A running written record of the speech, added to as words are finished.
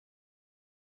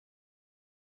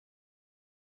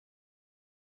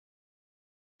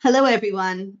Hello,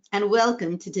 everyone, and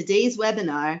welcome to today's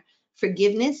webinar,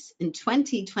 Forgiveness in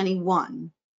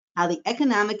 2021, How the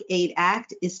Economic Aid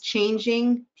Act is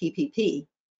Changing PPP.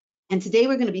 And today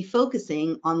we're going to be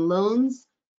focusing on loans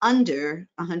under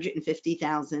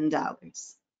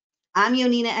 $150,000. I'm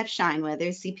Yonina F. Shineweather,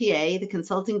 CPA, the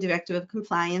Consulting Director of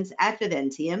Compliance at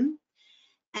Viventium.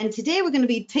 And today we're going to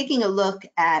be taking a look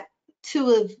at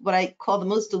two of what I call the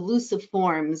most elusive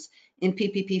forms in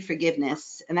PPP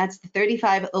forgiveness, and that's the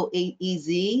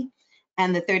 3508EZ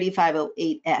and the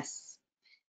 3508S.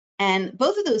 And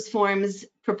both of those forms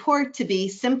purport to be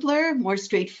simpler, more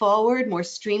straightforward, more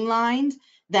streamlined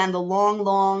than the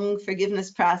long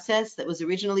forgiveness process that was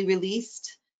originally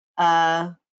released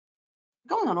going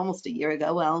on almost a year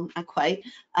ago, well, not quite,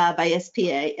 by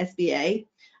SBA.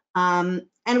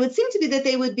 And it would seem to be that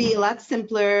they would be a lot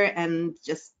simpler and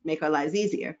just make our lives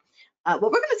easier. What we're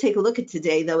going to take a look at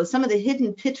today, though, is some of the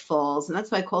hidden pitfalls, and that's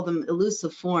why I call them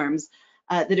elusive forms,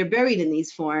 that are buried in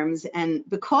these forms. And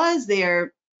because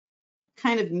they're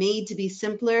kind of made to be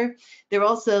simpler, they're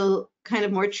also kind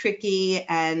of more tricky,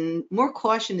 and more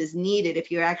caution is needed if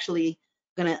you're actually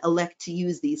going to elect to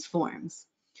use these forms.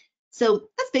 So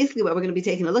that's basically what we're going to be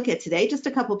taking a look at today. Just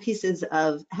a couple pieces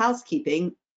of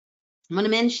housekeeping. I want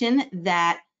to mention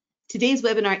that today's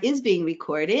webinar is being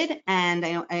recorded, and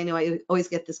I know I always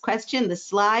get this question. The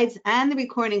slides and the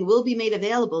recording will be made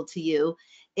available to you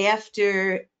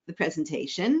after the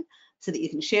presentation so that you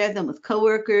can share them with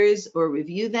coworkers or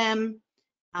review them.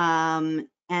 Let's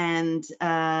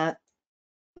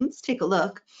take a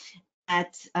look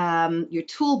at your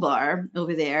toolbar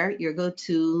over there, your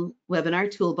go-to webinar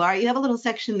toolbar. You have a little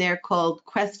section there called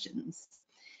questions.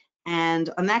 And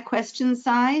on that question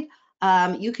side,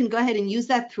 you can go ahead and use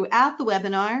that throughout the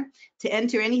webinar to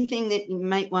enter anything that you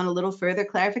might want a little further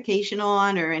clarification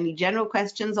on, or any general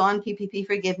questions on PPP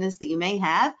forgiveness that you may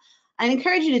have. I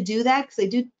encourage you to do that because I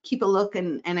do keep a look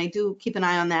and I do keep an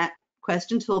eye on that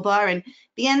question toolbar. And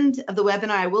at the end of the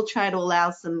webinar, I will try to allow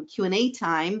some Q&A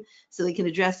time so we can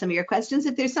address some of your questions.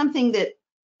 If there's something that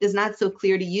is not so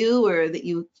clear to you or that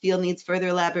you feel needs further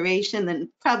elaboration,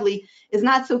 then probably is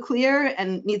not so clear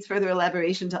and needs further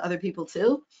elaboration to other people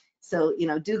too. So,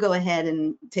 do go ahead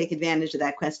and take advantage of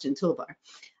that question toolbar.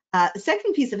 The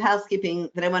second piece of housekeeping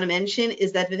that I want to mention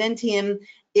is that Viventium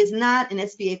is not an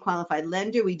SBA qualified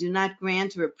lender. We do not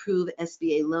grant or approve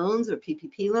SBA loans or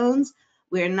PPP loans.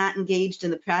 We are not engaged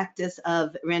in the practice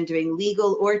of rendering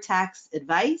legal or tax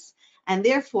advice, and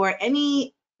therefore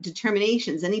any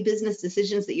determinations, any business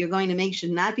decisions that you're going to make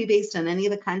should not be based on any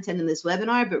of the content in this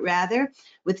webinar, but rather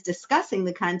with discussing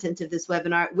the content of this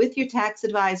webinar with your tax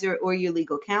advisor or your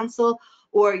legal counsel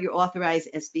or your authorized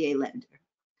SBA lender.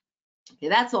 Okay,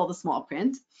 that's all the small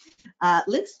print.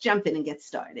 Let's jump in and get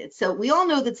started. So we all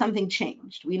know that something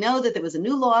changed. We know that there was a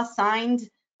new law signed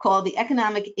called the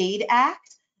Economic Aid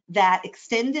Act that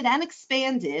extended and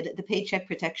expanded the Paycheck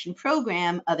Protection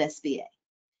Program of SBA.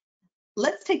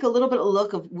 Let's take a little bit of a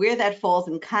look of where that falls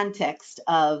in context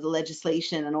of the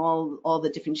legislation and all the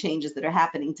different changes that are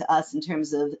happening to us in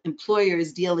terms of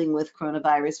employers dealing with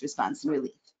coronavirus response and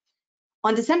relief.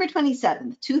 On December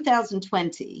 27th,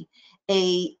 2020,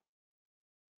 a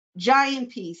giant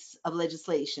piece of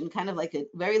legislation, kind of like a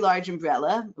very large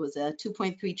umbrella, it was a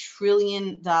 $2.3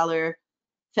 trillion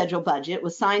federal budget,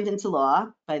 was signed into law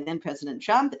by then President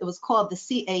Trump. It was called the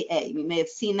CAA. You may have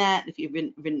seen that if you've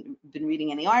been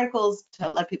reading any articles. A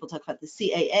lot of people talk about the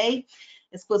CAA.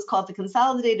 It's what's called the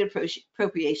Consolidated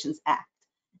Appropriations Act.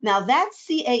 Now that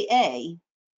CAA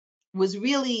was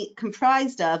really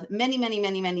comprised of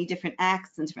many different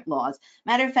acts and different laws.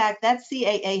 Matter of fact, that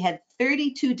CAA had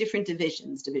 32 different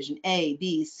divisions, Division A,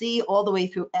 B, C, all the way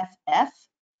through FF.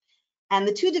 And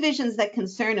the two divisions that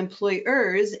concern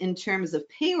employers in terms of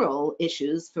payroll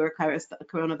issues for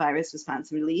coronavirus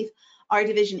response and relief are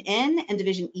Division N and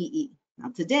Division EE. Now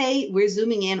today, we're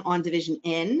zooming in on Division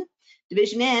N.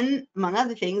 Division N, among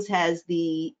other things, has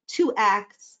the two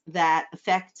acts that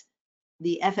affect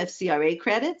the FFCRA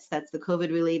credits, that's the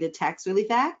COVID-related Tax Relief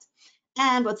Act.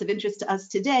 And what's of interest to us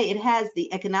today, it has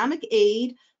the Economic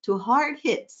Aid to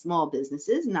Hard-Hit Small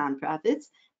Businesses, Nonprofits,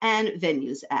 and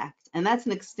Venues Act. And that's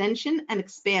an extension and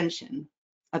expansion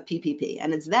of PPP.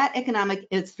 And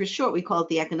it's for short, we call it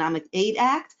the Economic Aid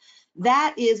Act.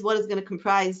 That is what is going to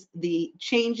comprise the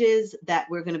changes that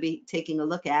we're going to be taking a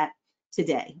look at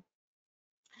today.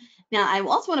 Now, I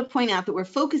also want to point out that we're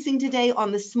focusing today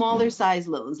on the smaller size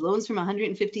loans from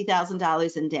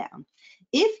 $150,000 and down.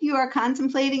 If you are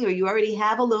contemplating or you already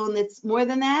have a loan that's more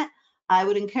than that, I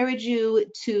would encourage you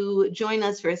to join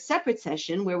us for a separate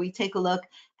session where we take a look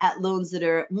at loans that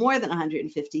are more than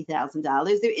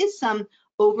 $150,000. There is some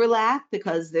overlap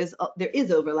because there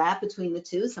is overlap between the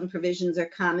two. Some provisions are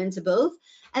common to both.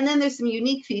 And then there's some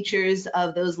unique features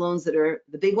of those loans that are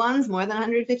the big ones, more than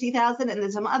 150,000, and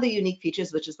then some other unique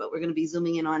features, which is what we're going to be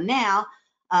zooming in on now,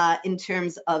 in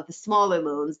terms of the smaller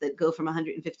loans that go from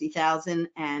 150,000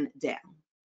 and down.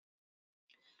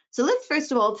 So let's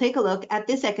first of all take a look at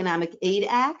this Economic Aid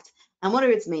Act and what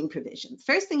are its main provisions.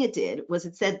 First thing it did was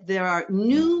it said there are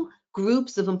new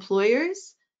groups of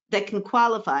employers that can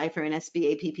qualify for an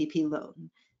SBA PPP loan.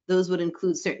 Those would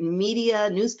include certain media,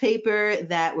 newspaper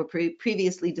that were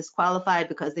previously disqualified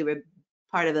because they were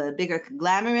part of a bigger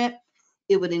conglomerate.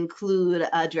 It would include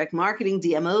direct marketing,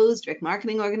 DMOs, direct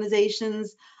marketing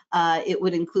organizations. It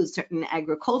would include certain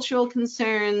agricultural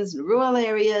concerns, rural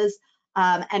areas.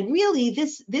 And really,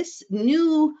 this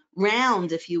new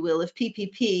round, if you will, of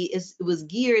PPP was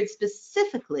geared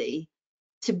specifically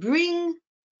to bring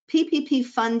PPP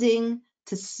funding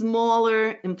to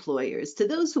smaller employers, to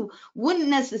those who wouldn't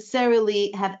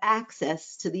necessarily have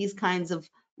access to these kinds of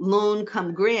loan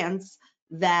cum grants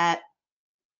that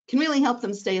can really help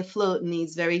them stay afloat in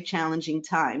these very challenging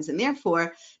times. And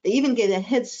therefore, they even get a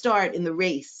head start in the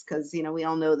race because, you know, we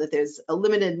all know that there's a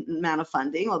limited amount of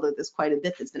funding, although there's quite a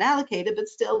bit that's been allocated, but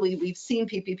still we've seen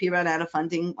PPP run out of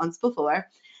funding once before.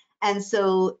 And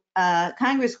so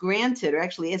Congress granted, or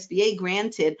actually SBA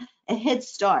granted, a head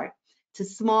start to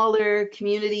smaller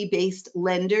community-based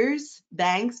lenders,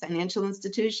 banks, financial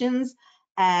institutions,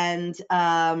 and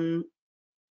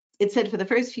it said for the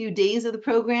first few days of the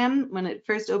program, when it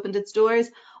first opened its doors,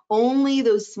 only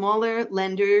those smaller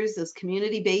lenders, those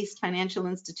community-based financial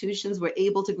institutions were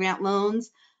able to grant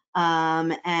loans.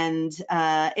 After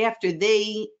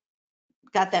they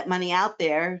got that money out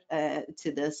there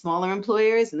to the smaller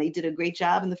employers, and they did a great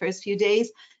job in the first few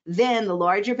days, then the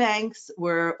larger banks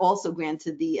were also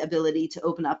granted the ability to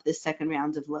open up this second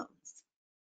round of loans.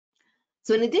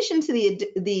 So in addition to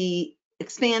the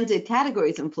expanded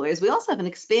categories of employers, we also have an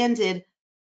expanded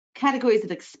categories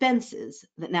of expenses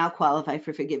that now qualify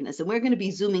for forgiveness. And we're going to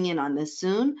be zooming in on this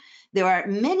soon. There are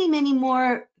many, many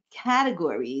more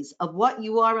categories of what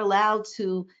you are allowed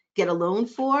to get a loan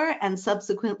for and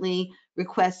subsequently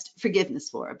request forgiveness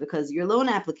for, because your loan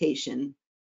application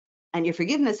and your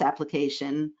forgiveness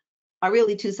application are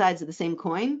really two sides of the same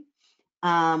coin.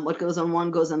 What goes on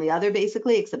one goes on the other,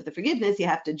 basically, except the forgiveness, you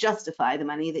have to justify the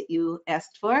money that you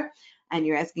asked for and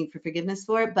you're asking for forgiveness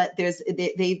for. But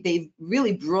they've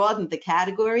really broadened the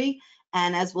category.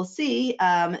 And as we'll see,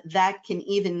 that can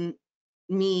even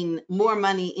mean more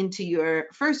money into your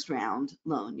first round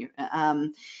loan. I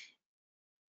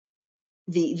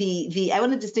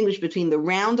want to distinguish between the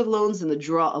round of loans and the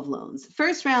draw of loans.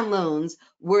 First round loans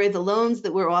were the loans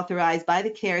that were authorized by the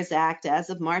CARES Act as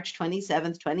of March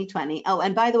 27th, 2020. Oh,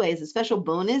 and by the way, as a special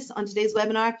bonus on today's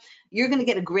webinar, you're going to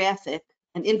get a graphic,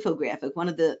 an infographic, one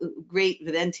of the great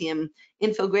Viventium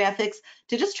infographics,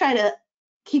 to just try to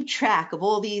keep track of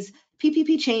all these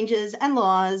PPP changes and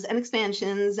laws and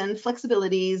expansions and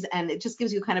flexibilities, and it just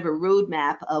gives you kind of a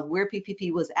roadmap of where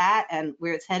PPP was at and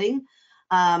where it's heading.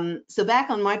 So back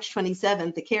on March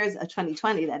 27th, the CARES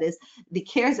 2020, that is, the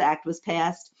CARES Act was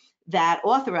passed that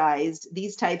authorized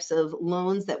these types of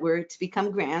loans that were to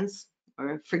become grants,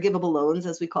 or forgivable loans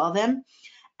as we call them.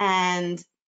 And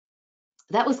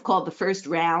that was called the first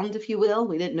round, if you will.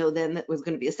 We didn't know then that was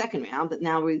going to be a second round, but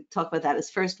now we talk about that as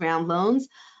first round loans.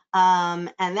 And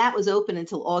that was open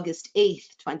until August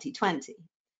 8th, 2020.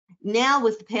 Now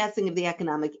with the passing of the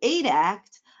Economic Aid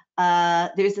Act,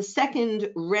 there's a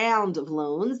second round of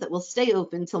loans that will stay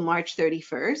open till March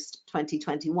 31st,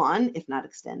 2021, if not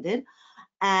extended.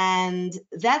 And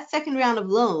that second round of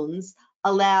loans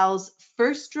allows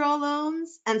first draw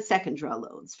loans and second draw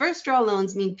loans. First draw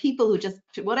loans mean people who just,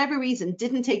 for whatever reason,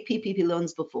 didn't take PPP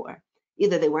loans before.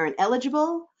 Either they weren't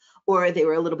eligible, or they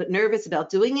were a little bit nervous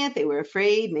about doing it. They were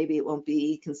afraid maybe it won't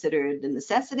be considered a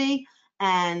necessity.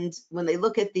 And when they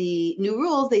look at the new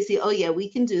rules, they see, oh yeah, we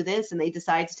can do this, and they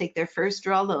decide to take their first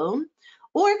draw loan.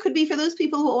 Or it could be for those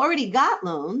people who already got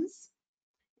loans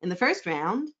in the first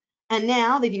round, and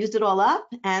now they've used it all up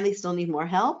and they still need more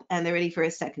help and they're ready for a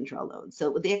second draw loan.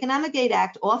 So the Economic Aid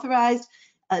Act authorized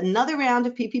another round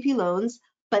of PPP loans,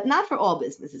 but not for all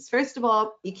businesses. First of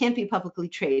all, you can't be publicly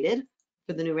traded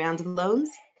for the new round of loans.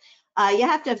 You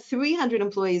have to have 300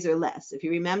 employees or less. If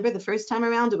you remember, the first time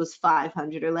around, it was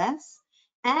 500 or less.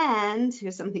 And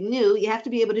here's something new, you have to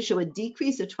be able to show a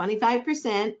decrease of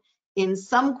 25% in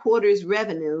some quarters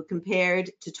revenue compared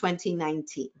to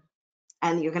 2019.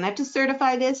 And you're going to have to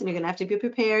certify this, and you're going to have to be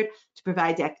prepared to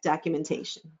provide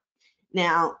documentation.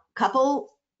 Now, couple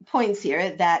points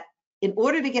here, that in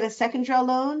order to get a second draw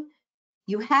loan,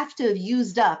 you have to have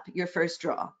used up your first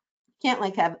draw. can't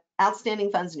like have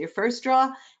outstanding funds in your first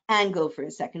draw and go for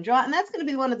a second draw. And that's going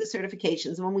to be one of the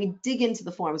certifications. When we dig into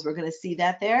the forms, we're going to see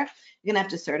that there. You're going to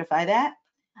have to certify that.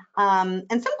 And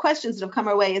some questions that have come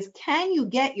our way is, can you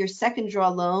get your second draw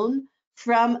loan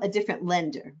from a different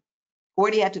lender?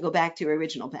 Or do you have to go back to your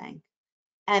original bank?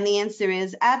 And the answer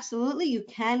is absolutely, you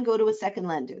can go to a second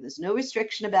lender. There's no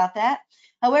restriction about that.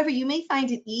 However, you may find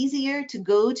it easier to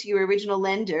go to your original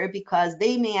lender because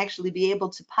they may actually be able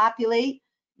to populate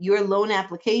your loan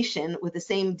application with the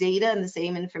same data and the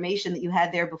same information that you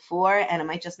had there before, and it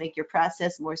might just make your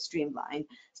process more streamlined,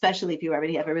 especially if you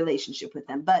already have a relationship with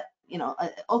them. But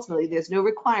ultimately, there's no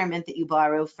requirement that you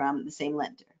borrow from the same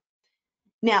lender.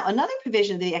 Now, another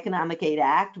provision of the Economic Aid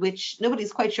Act, which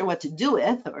nobody's quite sure what to do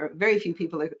with, or very few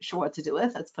people are sure what to do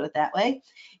with, let's put it that way,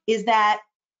 is that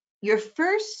your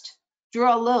first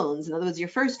draw loans, in other words, your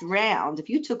first round, if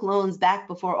you took loans back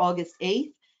before August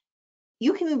 8th,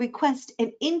 you can request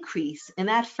an increase in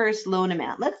that first loan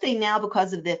amount. Let's say now,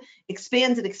 because of the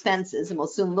expanded expenses, and we'll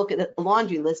soon look at a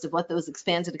laundry list of what those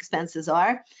expanded expenses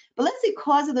are, but let's say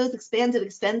because of those expanded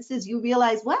expenses, you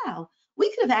realize, wow,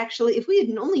 we could have actually, if we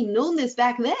had only known this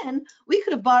back then, we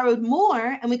could have borrowed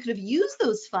more and we could have used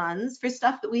those funds for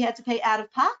stuff that we had to pay out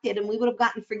of pocket, and we would have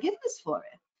gotten forgiveness for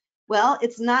it. Well,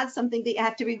 it's not something that you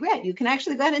have to regret. You can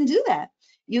actually go ahead and do that.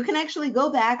 You can actually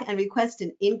go back and request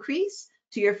an increase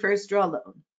to your first draw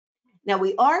loan. Now,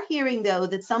 we are hearing, though,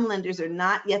 that some lenders are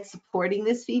not yet supporting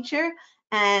this feature,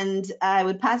 and I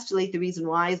would postulate the reason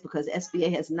why is because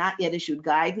SBA has not yet issued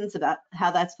guidance about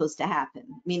how that's supposed to happen,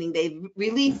 meaning they've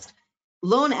released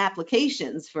loan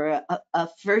applications for a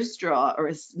first draw or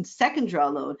a second draw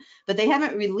loan, but they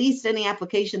haven't released any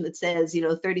application that says,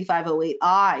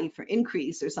 3508I for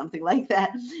increase or something like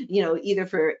that, either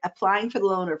for applying for the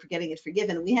loan or for getting it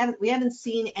forgiven. We haven't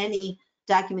seen any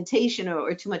documentation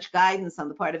or too much guidance on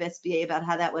the part of SBA about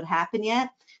how that would happen yet.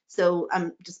 So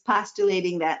I'm just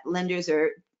postulating that lenders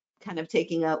are kind of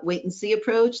taking a wait and see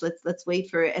approach. Let's wait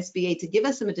for SBA to give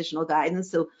us some additional guidance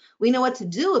so we know what to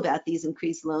do about these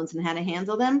increased loans and how to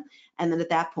handle them. And then at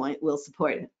that point, we'll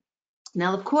support it.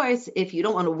 Now, of course, if you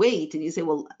don't want to wait and you say,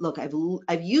 well, look,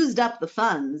 I've used up the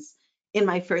funds in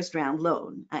my first round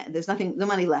loan. There's no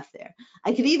money left there.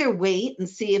 I could either wait and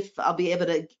see if I'll be able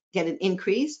to get an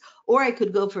increase, or I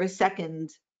could go for a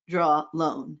second draw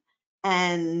loan.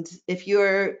 And if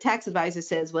your tax advisor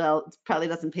says, well, it probably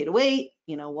doesn't pay to wait,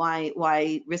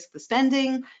 why risk the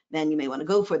spending? Then you may want to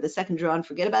go for the second draw and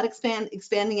forget about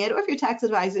expanding it. Or if your tax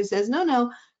advisor says,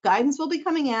 no, guidance will be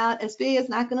coming out, SBA is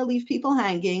not going to leave people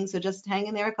hanging, so just hang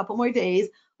in there a couple more days.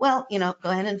 Well, go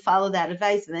ahead and follow that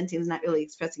advice. Viventium's not really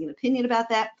expressing an opinion about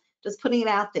that, just putting it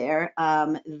out there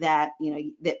that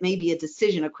may be a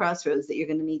decision, a crossroads that you're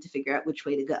going to need to figure out which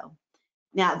way to go.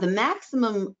 Now, the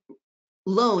maximum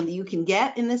loan that you can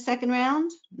get in this second round,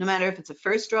 no matter if it's a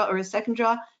first draw or a second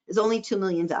draw, is only $2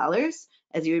 million.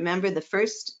 As you remember, the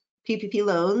first PPP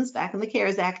loans back in the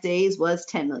CARES Act days was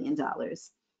 $10 million.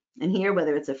 And here,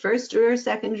 whether it's a first or a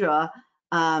second draw,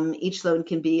 each loan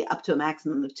can be up to a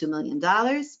maximum of $2 million.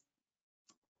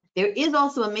 There is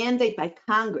also a mandate by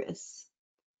Congress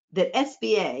that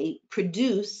SBA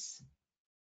produce,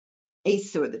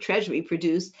 or the Treasury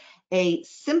produce, a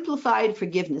simplified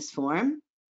forgiveness form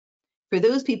for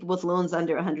those people with loans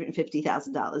under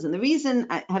 $150,000. And the reason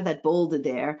I have that bolded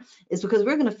there is because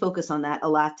we're going to focus on that a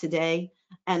lot today.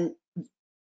 And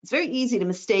it's very easy to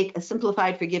mistake a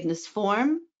simplified forgiveness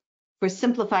form for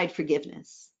simplified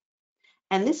forgiveness.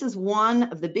 And this is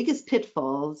one of the biggest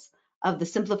pitfalls of the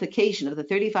simplification of the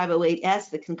 3508S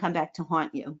that can come back to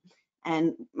haunt you.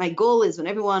 And my goal is when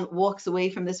everyone walks away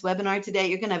from this webinar today,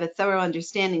 you're going to have a thorough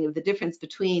understanding of the difference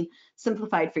between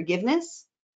simplified forgiveness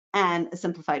and a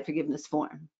simplified forgiveness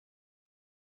form.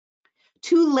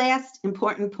 Two last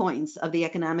important points of the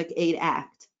Economic Aid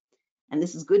Act, and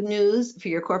this is good news for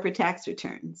your corporate tax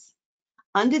returns.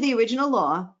 Under the original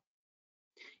law,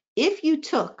 if you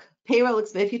took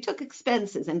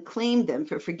expenses and claimed them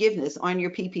for forgiveness on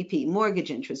your PPP, mortgage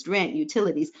interest, rent,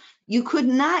 utilities, you could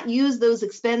not use those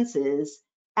expenses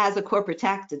as a corporate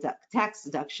tax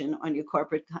deduction on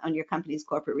your company's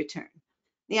corporate return.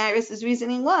 The IRS's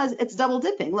reasoning was it's double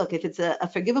dipping. Look, if it's a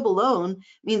forgivable loan,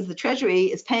 means the Treasury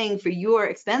is paying for your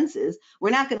expenses. We're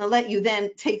not going to let you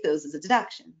then take those as a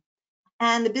deduction.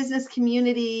 And the business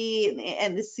community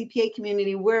and the CPA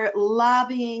community were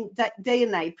lobbying day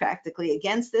and night practically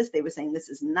against this. They were saying this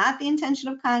is not the intention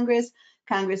of Congress.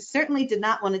 Congress certainly did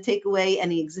not want to take away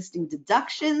any existing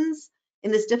deductions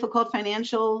in this difficult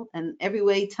financial and every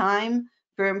way time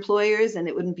for employers, and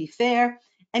it wouldn't be fair.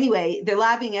 Anyway, their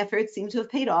lobbying efforts seem to have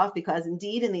paid off because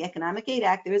indeed in the Economic Aid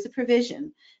Act, there is a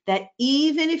provision that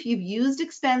even if you've used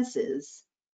expenses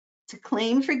to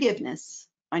claim forgiveness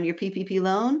on your PPP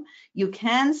loan, you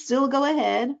can still go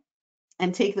ahead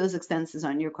and take those expenses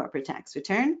on your corporate tax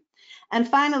return. And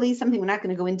finally, something we're not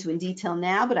going to go into in detail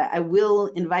now, but I will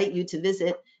invite you to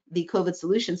visit the COVID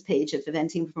solutions page at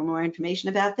Viventium for more information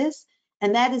about this.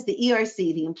 And that is the ERC,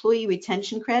 the Employee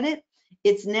Retention Credit.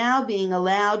 It's now being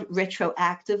allowed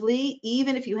retroactively,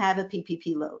 even if you have a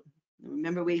PPP loan.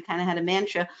 Remember, we kind of had a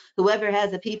mantra, whoever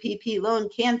has a PPP loan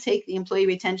can take the Employee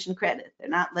Retention Credit. They're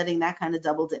not letting that kind of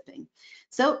double dipping.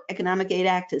 So Economic Aid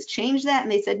Act has changed that,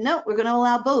 and they said, no, we're going to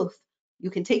allow both. You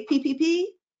can take PPP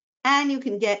and you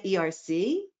can get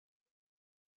ERC,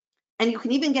 and you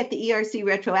can even get the ERC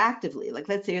retroactively. Like,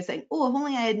 let's say you're saying, oh, if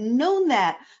only I had known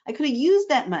that, I could have used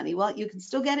that money. Well, you can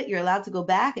still get it. You're allowed to go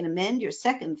back and amend your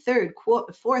second, third,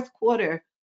 fourth quarter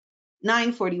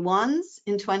 941s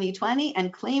in 2020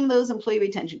 and claim those employee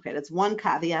retention credits. One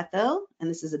caveat though, and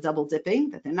this is a double dipping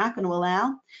that they're not going to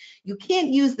allow, you can't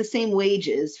use the same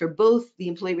wages for both the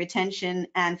employee retention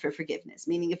and for forgiveness.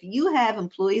 Meaning if you have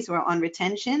employees who are on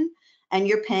retention and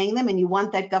you're paying them and you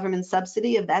want that government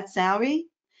subsidy of that salary,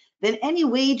 then any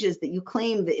wages that you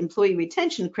claim the employee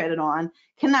retention credit on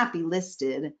cannot be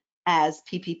listed as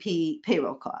PPP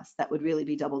payroll costs. That would really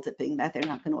be double dipping that they're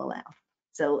not going to allow.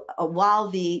 So while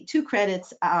the two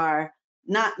credits are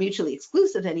not mutually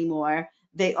exclusive anymore,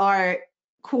 they are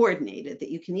coordinated, that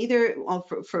you can either,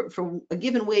 for a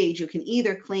given wage, you can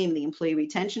either claim the employee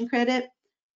retention credit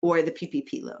or the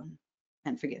PPP loan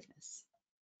and forgiveness.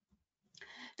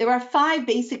 There are 5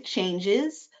 basic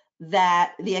changes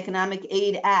that the Economic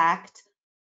Aid Act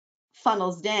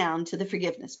funnels down to the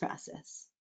forgiveness process.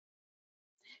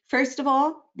 First of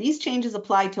all, these changes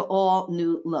apply to all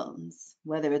new loans,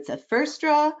 whether it's a first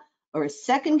draw or a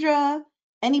second draw.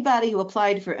 Anybody who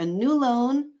applied for a new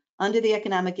loan under the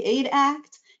Economic Aid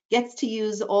Act gets to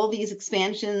use all these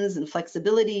expansions and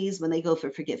flexibilities when they go for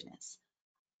forgiveness.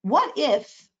 What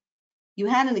if you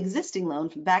had an existing loan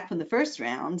from back from the first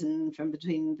round and from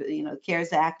between,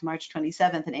 CARES Act, March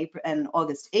 27th and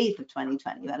August 8th of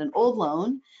 2020, you had an old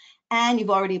loan and you've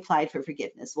already applied for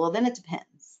forgiveness? Well, then it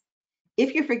depends.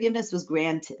 If your forgiveness was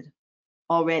granted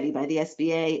already by the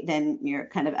SBA, then you're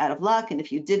kind of out of luck. And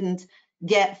if you didn't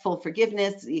get full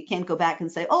forgiveness, you can't go back and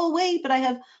say, oh, wait, but I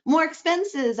have more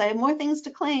expenses. I have more things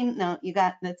to claim. No,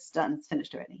 it's done. It's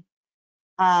finished already.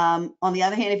 On the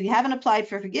other hand, if you haven't applied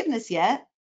for forgiveness yet,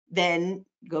 then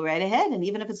go right ahead. And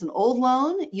even if it's an old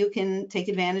loan, you can take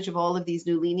advantage of all of these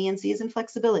new leniencies and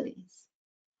flexibilities.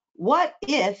 What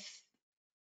if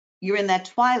you're in that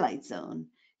twilight zone?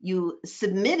 You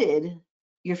submitted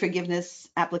your forgiveness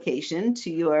application to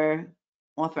your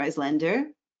authorized lender,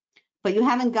 but you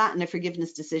haven't gotten a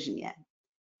forgiveness decision yet.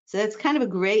 So that's kind of a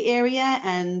gray area,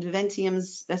 and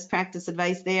Viventium's best practice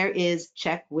advice there is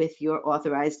check with your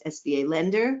authorized SBA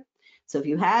lender. So if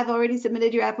you have already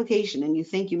submitted your application and you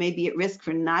think you may be at risk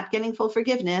for not getting full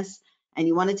forgiveness and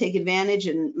you want to take advantage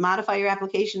and modify your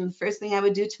application, the first thing I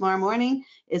would do tomorrow morning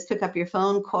is pick up your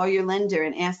phone, call your lender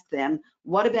and ask them,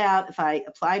 what about if I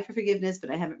applied for forgiveness but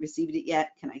I haven't received it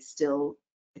yet, can I still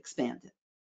expand it?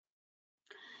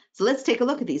 So let's take a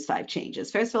look at these 5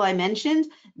 changes. First of all, I mentioned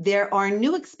there are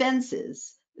new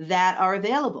expenses that are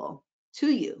available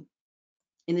to you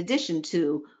in addition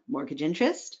to mortgage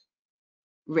interest,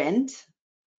 rent,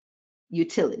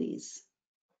 utilities.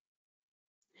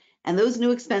 And those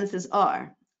new expenses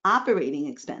are operating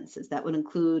expenses. That would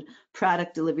include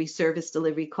product delivery, service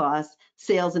delivery costs,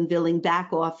 sales and billing,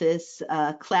 back office,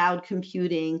 cloud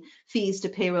computing, fees to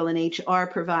payroll and HR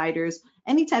providers.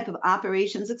 Any type of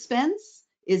operations expense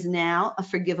is now a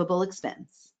forgivable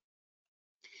expense.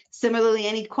 Similarly,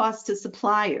 any cost to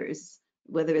suppliers,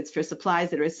 whether it's for supplies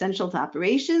that are essential to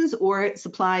operations or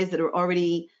supplies that are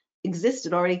already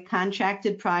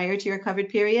contracted prior to your covered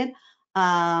period,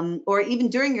 or even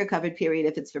during your covered period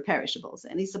if it's for perishables,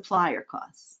 any supplier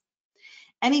costs.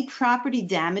 Any property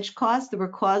damage costs that were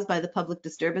caused by the public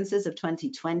disturbances of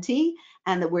 2020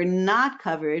 and that were not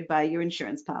covered by your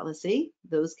insurance policy,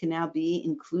 those can now be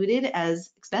included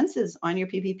as expenses on your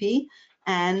PPP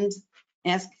and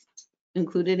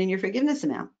included in your forgiveness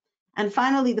amount. And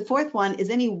finally, the 4th one is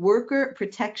any worker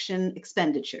protection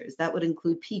expenditures. That would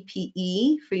include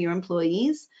PPE for your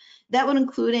employees. That would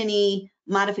include any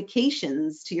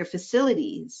modifications to your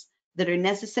facilities that are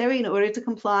necessary in order to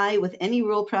comply with any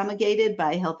rule promulgated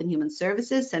by Health and Human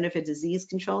Services, Center for Disease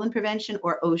Control and Prevention,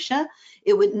 or OSHA.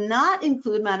 It would not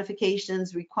include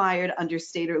modifications required under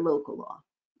state or local law.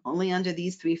 only under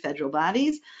these 3 federal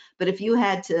bodies. But if you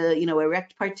had to,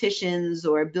 erect partitions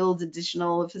or build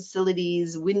additional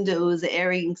facilities, windows,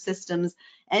 airing systems,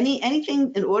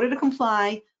 anything in order to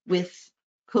comply with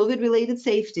COVID-related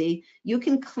safety, you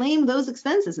can claim those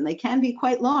expenses, and they can be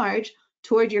quite large,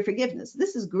 toward your forgiveness.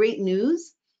 This is great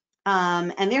news,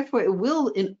 and therefore it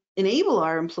will enable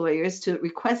our employers to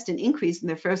request an increase in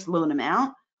their first loan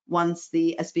amount once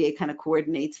the SBA kind of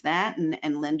coordinates that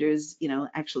and lenders,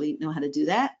 actually know how to do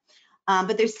that.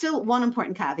 But there's still one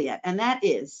important caveat, and that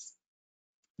is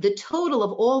the total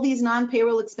of all these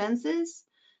non-payroll expenses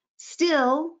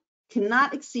still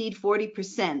cannot exceed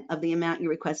 40% of the amount you're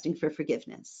requesting for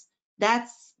forgiveness.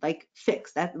 That's like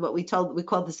fixed. That's what we call the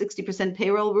 60%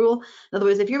 payroll rule. In other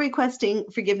words, if you're requesting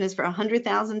forgiveness for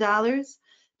 $100,000,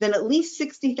 then at least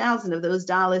 $60,000 of those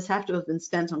dollars have to have been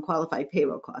spent on qualified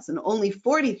payroll costs, and only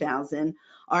 $40,000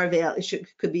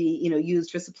 could be used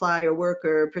for supply or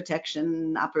worker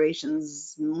protection,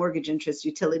 operations, mortgage interest,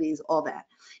 utilities, all that.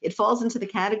 It falls into the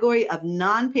category of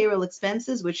non-payroll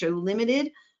expenses, which are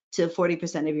limited to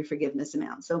 40% of your forgiveness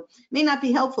amount. So it may not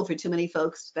be helpful for too many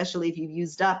folks, especially if you've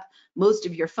used up most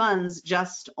of your funds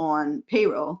just on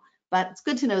payroll, but it's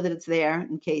good to know that it's there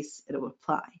in case it will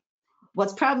apply.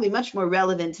 What's probably much more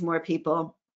relevant to more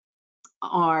people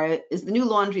is the new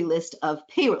laundry list of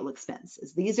payroll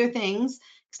expenses. These are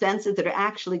expenses that are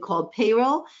actually called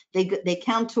payroll. They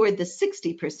count toward the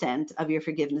 60% of your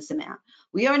forgiveness amount.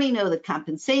 We already know that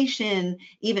compensation,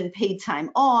 even paid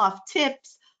time off,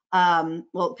 tips,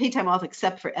 well, paid time off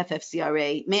except for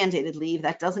FFCRA mandated leave,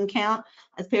 that doesn't count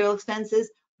as payroll expenses,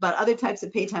 but other types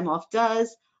of paid time off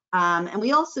does. And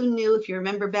we also knew, if you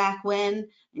remember back when,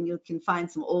 and you can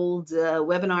find some old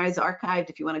webinars archived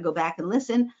if you want to go back and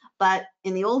listen, but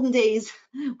in the olden days,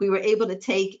 we were able to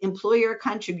take employer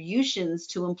contributions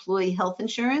to employee health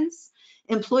insurance,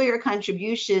 employer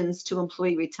contributions to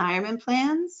employee retirement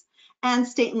plans, and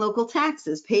state and local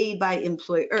taxes paid by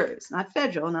employers, not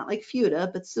federal, not like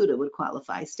FUTA, but SUTA would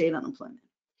qualify, state unemployment.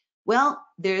 Well,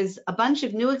 there's a bunch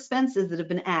of new expenses that have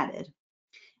been added.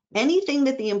 Anything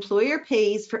that the employer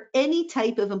pays for any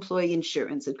type of employee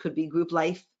insurance, it could be group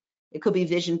life, it could be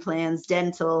vision plans,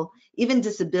 dental, even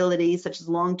disability, such as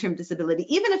long-term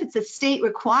disability, even if it's a state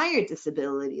required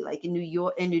disability, like in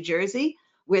New Jersey,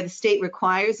 where the state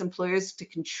requires employers to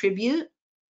contribute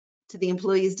to the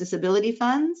employee's disability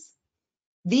funds.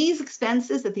 These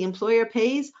expenses that the employer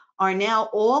pays are now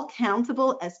all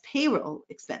countable as payroll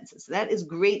expenses. So that is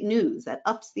great news. That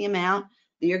ups the amount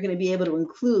that you're going to be able to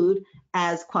include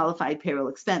as qualified payroll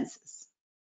expenses.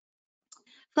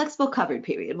 Flexible covered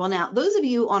period. Well, now, those of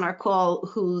you on our call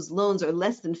whose loans are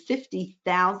less than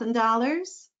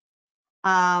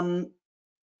 $50,000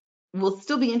 will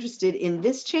still be interested in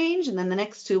this change, and then the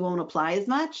next two won't apply as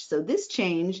much. So this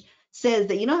change says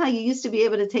that, how you used to be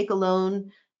able to take a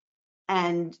loan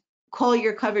and call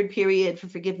your covered period for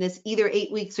forgiveness either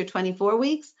 8 weeks or 24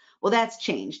 weeks? Well, that's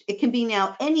changed. It can be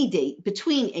now any date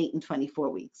between 8 and 24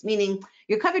 weeks, meaning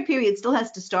your covered period still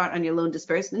has to start on your loan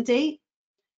disbursement date,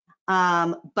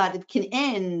 but it can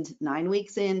end 9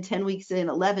 weeks in, 10 weeks in,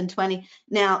 11, 20.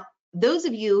 Now, those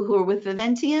of you who are with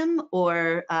Viventium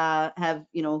or have,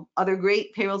 other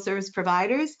great payroll service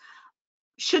providers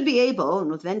should be able,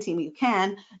 and with Viventium you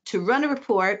can, to run a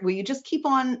report where you just keep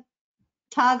on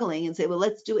toggling and say, well,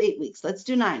 let's do 8 weeks, let's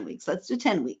do 9 weeks, let's do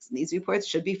 10 weeks. And these reports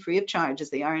should be free of charge, as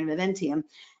they are in Viventium,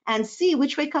 and see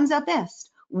which way comes out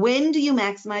best. When do you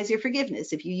maximize your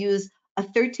forgiveness? If you use a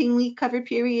 13-week covered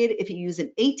period, if you use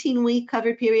an 18-week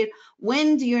covered period,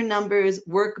 when do your numbers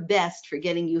work best for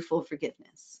getting you full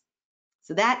forgiveness?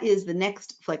 So that is the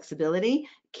next flexibility.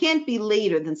 Can't be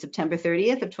later than September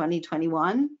 30th of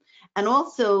 2021. And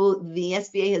also the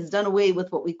SBA has done away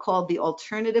with what we call the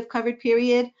alternative covered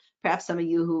period. Perhaps some of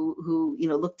you who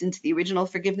looked into the original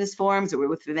forgiveness forms or were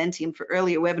with Viventium for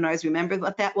earlier webinars remember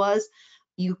what that was.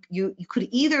 You could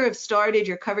either have started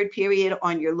your covered period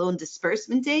on your loan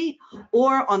disbursement date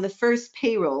or on the first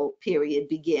payroll period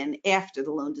begin after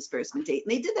the loan disbursement date.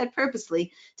 And they did that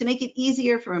purposely to make it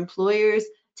easier for employers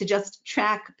to just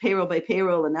track payroll by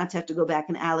payroll and not to have to go back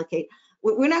and allocate.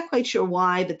 We're not quite sure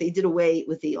why, but they did away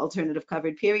with the alternative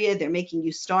covered period. They're making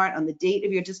you start on the date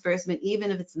of your disbursement, even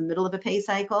if it's in the middle of a pay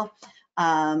cycle,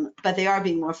 but they are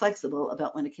being more flexible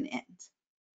about when it can end.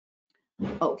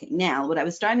 Okay, now what I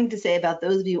was starting to say about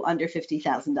those of you under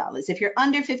 $50,000. If you're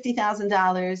under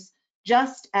 $50,000,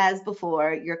 just as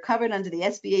before, you're covered under the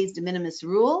SBA's de minimis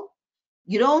rule.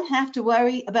 You don't have to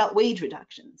worry about wage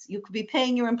reductions. You could be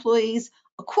paying your employees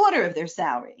a quarter of their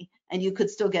salary, and you could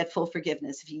still get full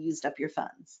forgiveness if you used up your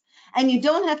funds. And you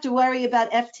don't have to worry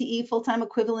about FTE, full-time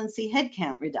equivalency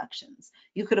headcount reductions.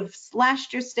 You could have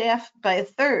slashed your staff by a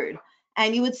third,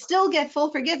 and you would still get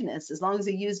full forgiveness as long as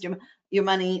you used your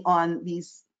money on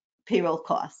these payroll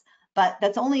costs. But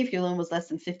that's only if your loan was less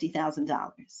than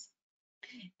 $50,000.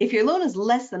 If your loan is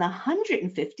less than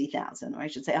 $150,000, or I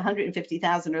should say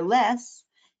 $150,000 or less,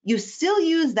 you still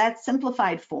use that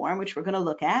simplified form, which we're going to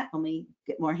look at when we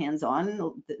get more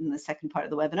hands-on in the second part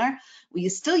of the webinar. You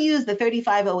still use the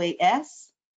 3508S,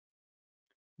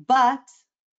 but,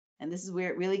 and this is where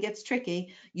it really gets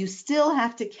tricky, you still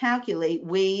have to calculate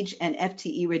wage and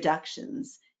FTE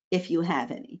reductions if you have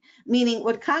any. Meaning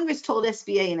what Congress told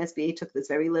SBA, and SBA took this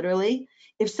very literally,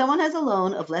 if someone has a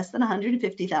loan of less than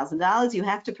 $150,000, you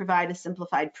have to provide a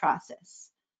simplified process.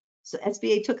 So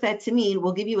SBA took that to mean,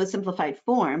 we'll give you a simplified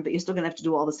form, but you're still gonna have to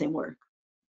do all the same work.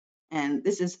 And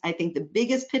this is, I think, the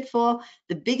biggest pitfall,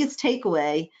 the biggest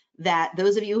takeaway that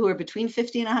those of you who are between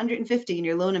 50 and 150 in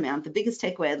your loan amount, the biggest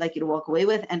takeaway I'd like you to walk away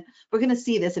with, and we're gonna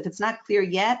see this, if it's not clear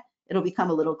yet, it'll become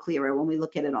a little clearer when we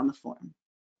look at it on the form.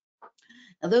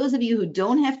 Now, those of you who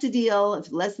don't have to deal,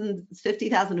 if less than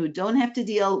 50,000, who don't have to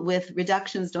deal with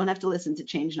reductions, don't have to listen to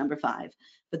change number 5.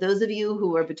 But those of you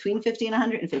who are between 50 and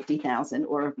 150,000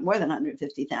 or more than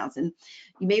 150,000,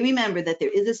 you may remember that there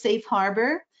is a safe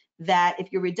harbor that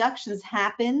if your reductions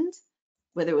happened,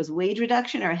 whether it was wage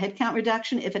reduction or a headcount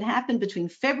reduction, if it happened between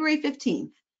February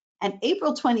 15th and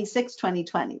April 26,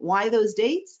 2020, why those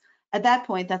dates? At that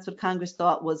point, that's what Congress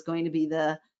thought was going to be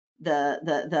the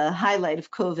highlight of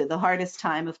COVID, the hardest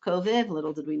time of COVID.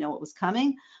 Little did we know what was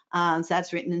coming. So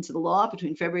that's written into the law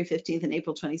between February 15th and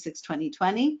April 26,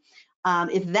 2020.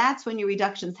 If that's when your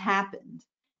reductions happened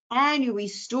and you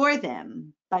restore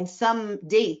them by some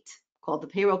date called the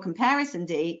payroll comparison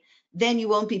date, then you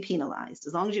won't be penalized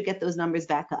as long as you get those numbers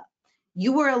back up.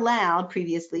 You were allowed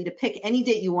previously to pick any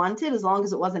date you wanted as long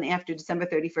as it wasn't after December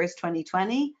 31st,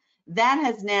 2020. That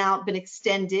has now been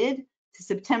extended to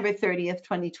September 30th,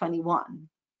 2021.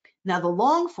 Now the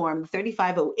long form, the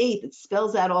 3508, that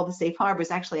spells out all the safe harbors,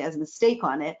 actually has a mistake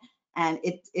on it. And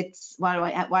it's why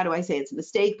do I say it's a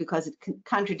mistake? Because it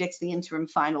contradicts the interim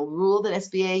final rule that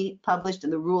SBA published,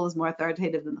 and the rule is more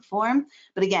authoritative than the form.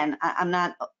 But again, I'm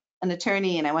not an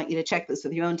attorney, and I want you to check this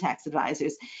with your own tax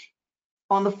advisors.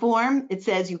 On the form, it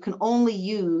says you can only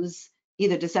use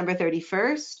either December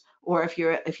 31st, or if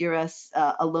you're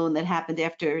a loan that happened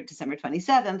after December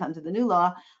 27th under the new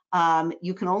law,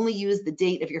 you can only use the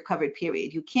date of your covered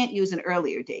period. You can't use an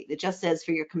earlier date. It just says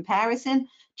for your comparison,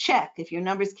 check if your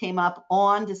numbers came up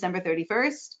on December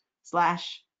 31st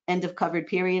 / end of covered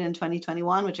period in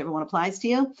 2021, whichever one applies to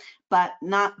you, but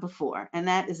not before. And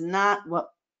that is not what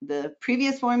the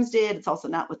previous forms did. It's also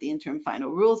not what the interim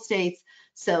final rule states.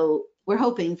 So we're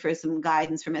hoping for some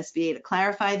guidance from SBA to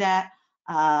clarify that.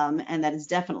 And that is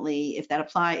definitely,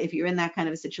 if you're in that kind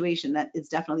of a situation, that is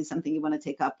definitely something you want to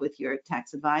take up with your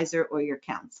tax advisor or your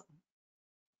counsel.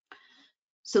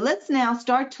 So let's now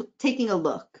start taking a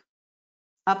look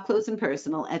up close and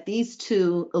personal at these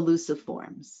two elusive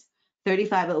forms,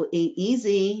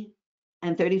 3508EZ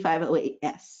and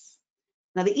 3508S.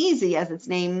 Now the EZ, as its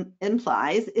name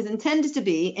implies, is intended to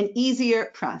be an easier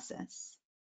process.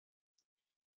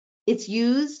 It's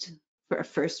used for a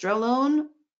first draw loan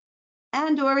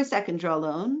and or a second draw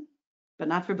loan, but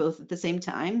not for both at the same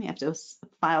time. You have to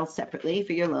file separately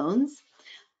for your loans.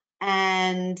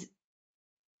 And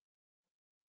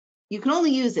you can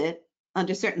only use it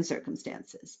under certain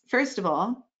circumstances. First of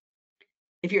all,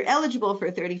 if you're eligible for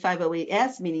a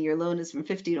 3508S, meaning your loan is from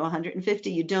 50 to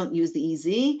 150, you don't use the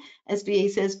EZ.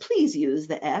 SBA says, please use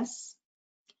the S.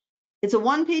 It's a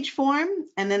one-page form,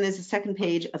 and then there's a second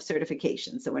page of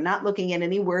certification. So we're not looking at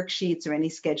any worksheets or any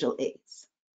Schedule A's.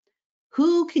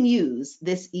 Who can use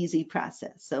this easy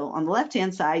process? So on the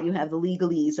left-hand side, you have the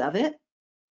legalese of it.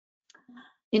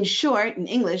 In short, in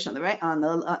English, on the right,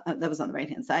 that was on the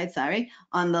right-hand side, sorry.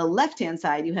 On the left-hand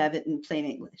side, you have it in plain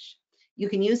English. You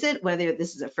can use it whether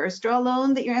this is a first draw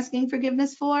loan that you're asking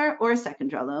forgiveness for or a second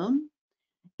draw loan.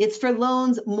 It's for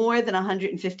loans more than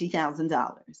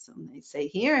 $150,000. So they say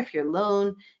here, if your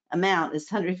loan amount is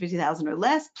 $150,000 or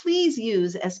less, please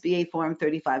use SBA Form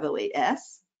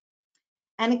 3508S.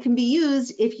 And it can be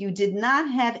used if you did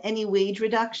not have any wage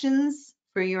reductions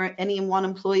for any one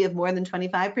employee of more than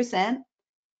 25%,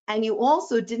 and you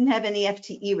also didn't have any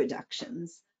FTE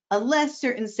reductions, unless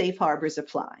certain safe harbors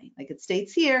apply. Like it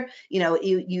states here,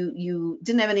 you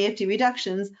didn't have any FTE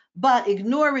reductions, but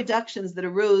ignore reductions that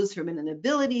arose from an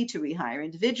inability to rehire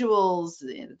individuals,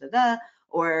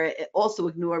 or also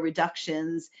ignore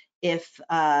reductions if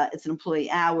it's an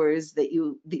employee hours that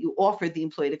you offered the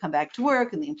employee to come back to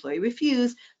work and the employee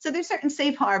refused. So there's certain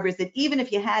safe harbors that even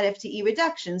if you had FTE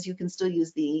reductions, you can still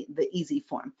use the easy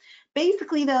form.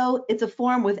 Basically though, it's a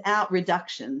form without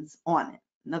reductions on it.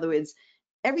 In other words,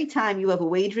 every time you have a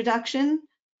wage reduction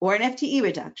or an FTE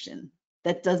reduction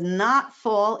that does not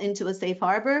fall into a safe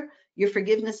harbor, your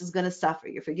forgiveness is going to suffer.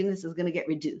 Your forgiveness is going to get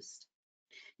reduced.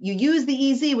 You use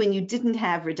the EZ when you didn't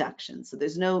have reductions. So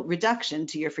there's no reduction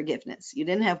to your forgiveness. You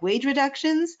didn't have wage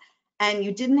reductions and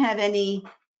you didn't have any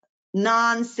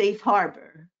non-safe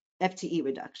harbor FTE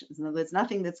reductions. In other words,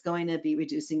 nothing that's going to be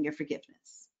reducing your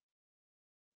forgiveness.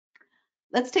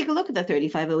 Let's take a look at the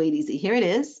 3508 EZ. Here it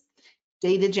is,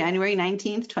 dated January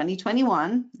 19th,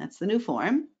 2021. That's the new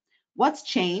form. What's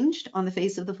changed on the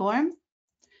face of the form?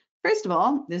 First of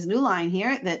all, there's a new line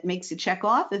here that makes you check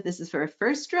off if this is for a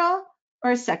first draw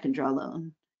or a second draw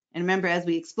loan. And remember, as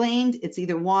we explained, it's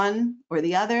either one or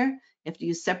the other. You have to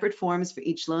use separate forms for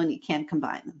each loan. You can't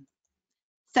combine them.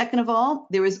 Second of all,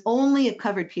 there is only a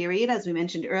covered period, as we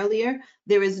mentioned earlier.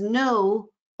 There is no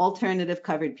alternative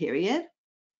covered period.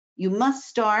 You must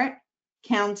start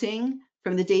counting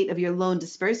from the date of your loan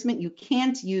disbursement. You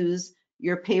can't use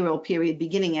your payroll period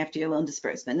beginning after your loan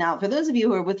disbursement. Now, for those of you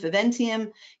who are with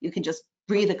Viventium, you can just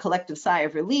breathe a collective sigh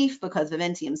of relief because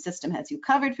Viventium's system has you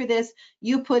covered for this.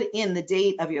 You put in the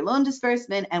date of your loan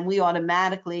disbursement and we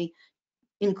automatically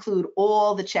include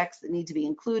all the checks that need to be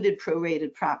included,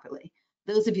 prorated properly.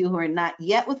 Those of you who are not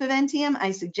yet with Viventium,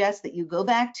 I suggest that you go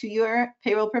back to your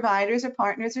payroll providers or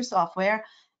partners or software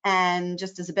and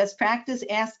just as a best practice,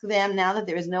 ask them, now that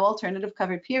there is no alternative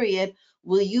covered period,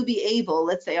 will you be able,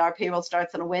 let's say our payroll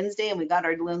starts on a Wednesday and we got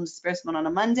our loan disbursement on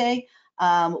a Monday,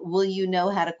 will you know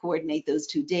how to coordinate those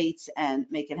two dates and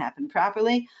make it happen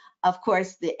properly? Of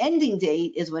course, the ending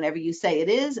date is whenever you say it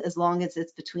is, as long as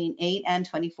it's between 8 and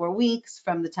 24 weeks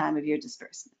from the time of your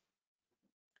disbursement.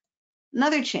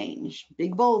 Another change,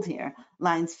 big bold here,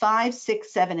 lines 5,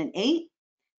 6, 7, and 8.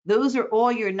 Those are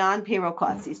all your non-payroll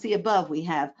costs. You see above, we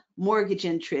have mortgage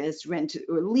interest, rent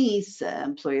or lease,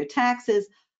 employer taxes.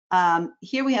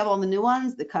 Here we have all the new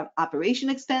ones, the operation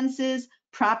expenses,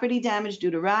 property damage due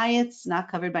to riots,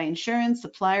 not covered by insurance,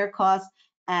 supplier costs,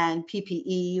 and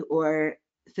PPE or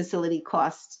facility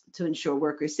costs to ensure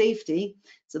worker safety.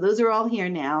 So those are all here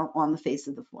now on the face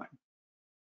of the form.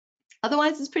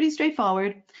 Otherwise, it's pretty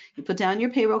straightforward. You put down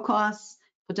your payroll costs,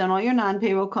 put down all your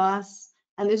non-payroll costs,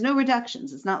 and there's no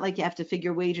reductions. It's not like you have to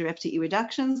figure wage or FTE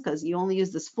reductions because you only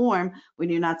use this form when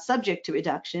you're not subject to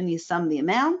reduction. You sum the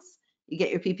amounts, you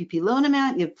get your PPP loan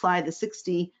amount, you apply the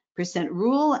 60%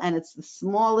 rule, and it's the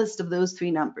smallest of those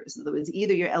three numbers. In other words,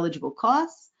 either your eligible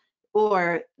costs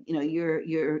or your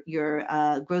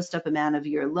grossed up amount of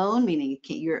your loan, meaning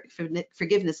your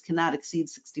forgiveness cannot exceed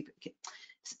 60%.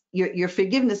 Your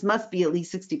forgiveness must be at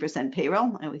least 60%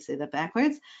 payroll. I always say that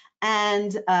backwards.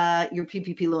 And your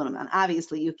PPP loan amount.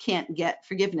 Obviously, you can't get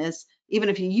forgiveness, even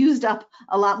if you used up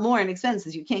a lot more in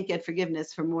expenses, you can't get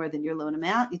forgiveness for more than your loan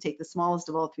amount. You take the smallest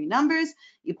of all three numbers,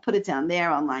 you put it down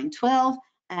there on line 12,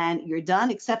 and you're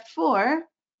done, except for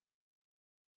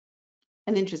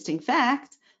an interesting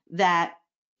fact that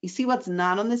you see what's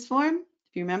not on this form.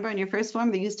 If you remember in your first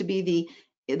form, there used to be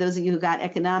those of you who got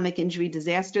economic injury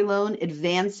disaster loan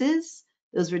advances.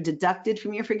 Those were deducted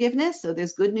from your forgiveness. So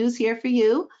there's good news here for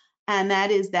you. And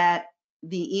that is that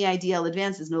the EIDL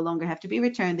advances no longer have to be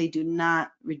returned. They do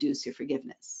not reduce your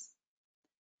forgiveness.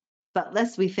 But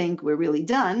lest we think we're really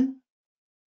done,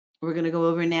 we're going to go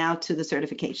over now to the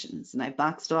certifications. And I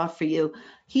boxed off for you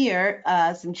here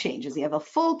some changes. You have a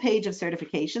full page of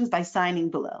certifications by signing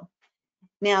below.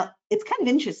 Now, it's kind of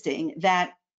interesting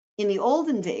that in the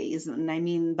olden days, and I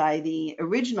mean by the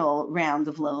original round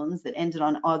of loans that ended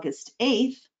on August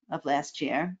 8th of last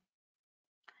year,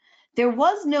 there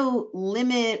was no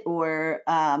limit or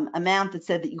amount that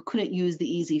said that you couldn't use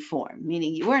the easy form,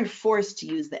 meaning you weren't forced to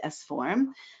use the S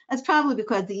form. That's probably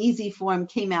because the easy form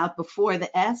came out before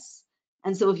the S.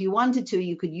 And so if you wanted to,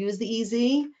 you could use the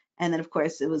easy. And then of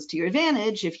course it was to your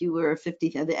advantage if you were 50,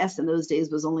 the S in those days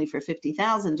was only for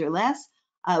 50,000 or less.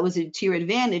 It was to your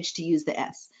advantage to use the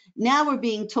S. Now we're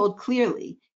being told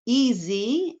clearly,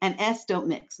 EZ and S don't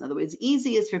mix. In other words, EZ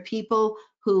is for people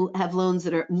who have loans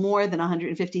that are more than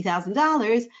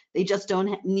 $150,000. They just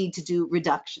don't need to do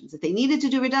reductions. If they needed to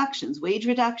do reductions, wage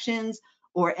reductions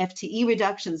or FTE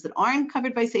reductions that aren't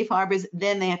covered by safe harbors,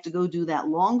 then they have to go do that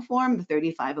long form, the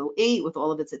 3508 with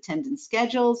all of its attendance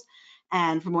schedules.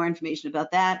 And for more information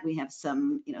about that, we have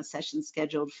some sessions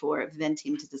scheduled for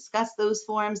Viventium to discuss those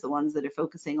forms, the ones that are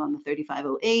focusing on the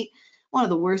 3508. one of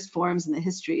the worst forms in the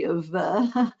history of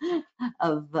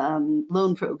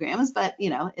loan programs. But you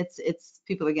know, it's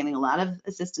people are getting a lot of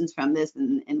assistance from this,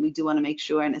 and we do want to make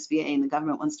sure, and SBA and the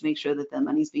government wants to make sure that the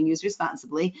money is being used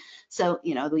responsibly. So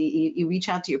you know, you reach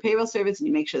out to your payroll service and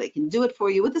you make sure they can do it for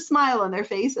you with a smile on their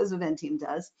face, as Viventium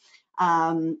does.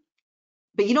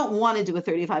 But you don't want to do a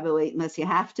 3508 unless you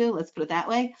have to, let's put it that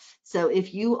way. So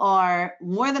if you are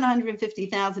more than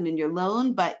 150,000 in your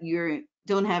loan, but you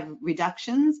don't have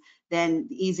reductions, then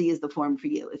easy is the form for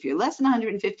you. If you're less than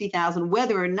 150,000,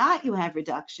 whether or not you have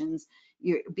reductions,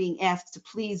 you're being asked to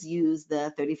please use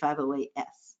the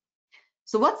 3508S.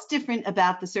 So what's different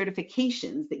about the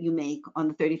certifications that you make on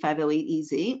the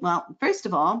 3508EZ? Well, first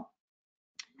of all,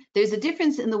 there's a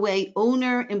difference in the way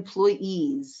owner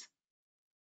employees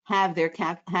have their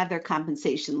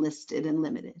compensation listed and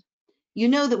limited. You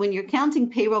know that when you're counting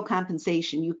payroll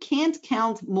compensation, you can't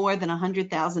count more than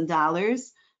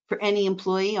 $100,000 for any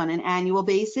employee on an annual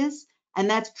basis, and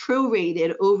that's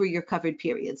prorated over your covered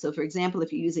period. So for example,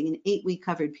 if you're using an 8-week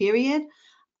covered period,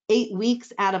 8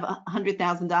 weeks out of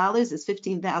 $100,000 is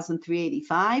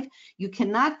 $15,385. You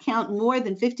cannot count more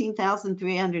than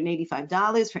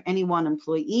 $15,385 for any one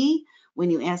employee when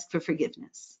you ask for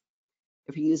forgiveness.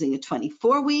 If you're using a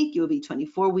 24-week, you will be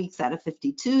 24 weeks out of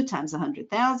 52 times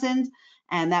 100,000,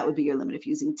 and that would be your limit. If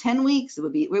you're using 10 weeks, it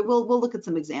would be, we'll look at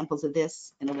some examples of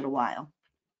this in a little while.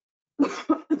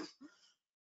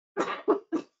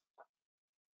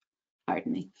 Pardon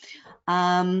me.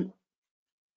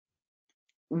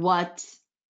 What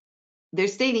they're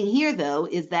stating here, though,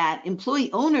 is that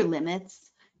employee owner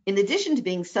limits, in addition to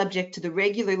being subject to the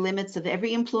regular limits of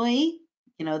every employee,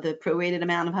 you know, the prorated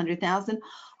amount of 100,000,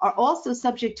 are also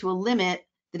subject to a limit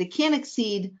that it can't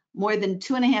exceed more than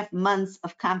 2.5 months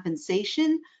of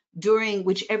compensation during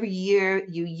whichever year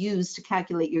you use to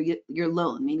calculate your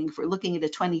loan. Meaning, if we're looking at a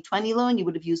 2020 loan, you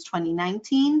would have used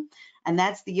 2019, and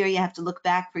that's the year you have to look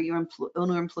back for your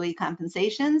owner employee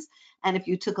compensations. And if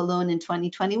you took a loan in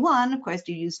 2021, of course,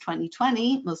 you use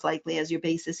 2020 most likely as your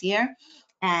basis year,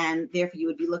 and therefore you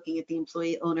would be looking at the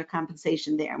employee owner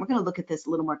compensation there. And we're going to look at this a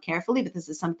little more carefully, but this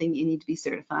is something you need to be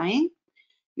certifying.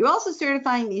 You're also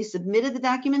certifying that you submitted the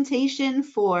documentation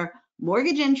for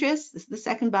mortgage interest, this is the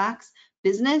second box,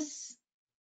 business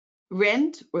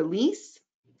rent or lease,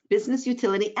 business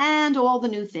utility, and all the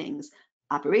new things,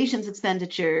 operations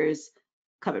expenditures,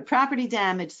 covered property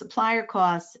damage, supplier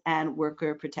costs, and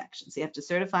worker protection. So you have to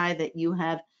certify that you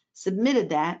have submitted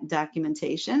that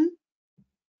documentation.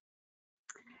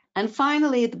 And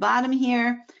finally, at the bottom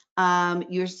here,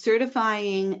 you're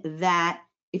certifying that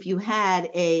if you had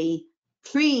a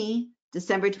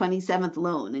pre-December 27th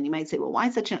loan, and you might say, well,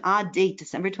 why such an odd date,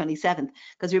 December 27th?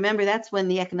 Because remember, that's when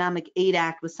the Economic Aid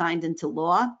Act was signed into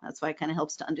law. That's why it kind of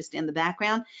helps to understand the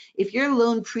background. If your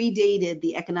loan predated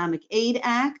the Economic Aid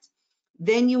Act,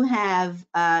 then you have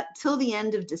till the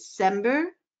end of December,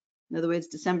 in other words,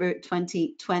 December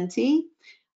 2020,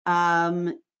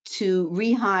 to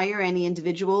rehire any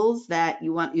individuals that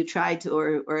you tried to,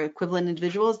 or equivalent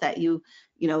individuals that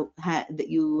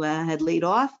had laid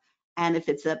off. And if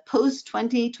it's a post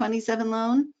 2027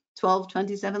 loan,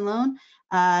 1227 loan,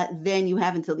 then you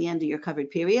have until the end of your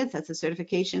covered periods. That's a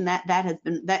certification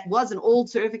that was an old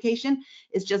certification.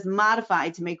 It's just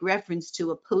modified to make reference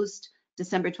to a post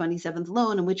December 27th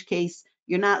loan, in which case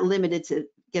you're not limited to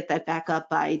get that back up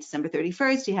by December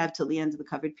 31st. You have till the end of the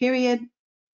covered period.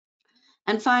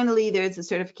 And finally, there's a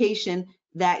certification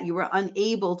that you were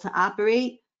unable to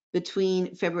operate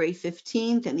between February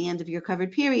 15th and the end of your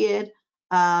covered period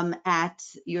at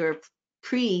your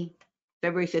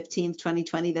pre-February 15th,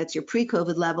 2020, that's your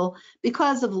pre-COVID level,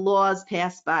 because of laws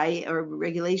passed by, or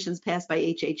regulations passed by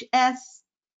HHS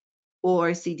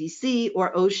or CDC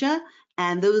or OSHA.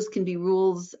 And those can be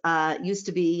rules, used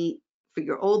to be for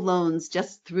your old loans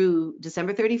just through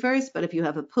December 31st, but if you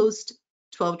have a post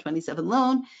 1227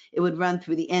 loan, it would run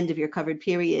through the end of your covered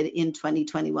period in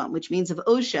 2021, which means if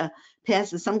OSHA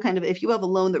passes some kind of, if you have a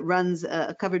loan that runs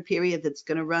a covered period that's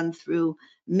going to run through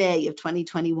May of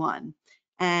 2021,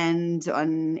 and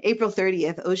on April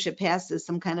 30th, OSHA passes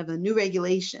some kind of a new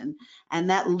regulation, and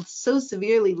that so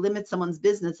severely limits someone's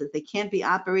business that they can't be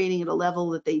operating at a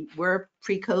level that they were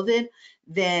pre-COVID,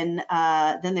 then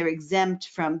they're exempt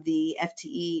from the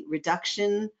FTE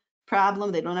reduction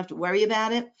problem. They don't have to worry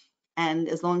about it. And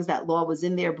as long as that law was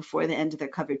in there before the end of their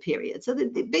covered period. So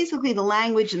basically the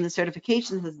language in the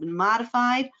certifications has been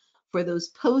modified for those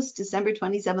post-December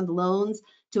 27th loans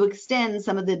to extend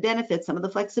some of the benefits, some of the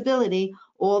flexibility,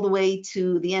 all the way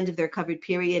to the end of their covered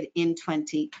period in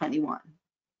 2021.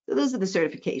 So those are the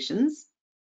certifications.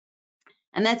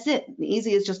 And that's it. The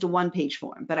easy is just a one-page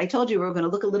form. But I told you we were going to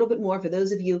look a little bit more for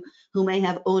those of you who may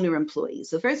have owner employees.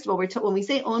 So first of all, when we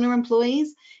say owner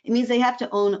employees, it means they have to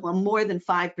own a more than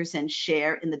 5%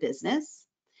 share in the business.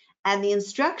 And the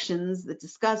instructions that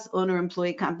discuss owner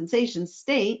employee compensation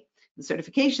state, the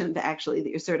certification actually that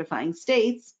you're certifying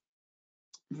states,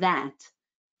 that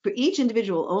for each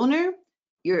individual owner,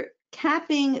 you're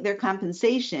capping their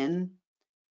compensation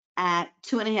at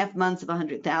 2.5 months of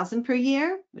 100,000 per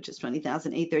year, which is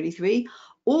 20,833,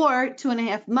 or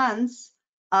 2.5 months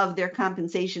of their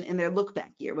compensation in their look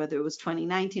back year, whether it was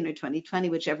 2019 or 2020,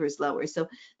 whichever is lower. So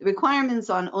the requirements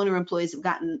on owner employees have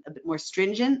gotten a bit more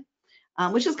stringent,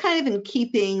 which is kind of in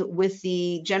keeping with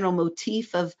the general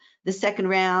motif of the second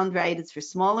round, right? It's for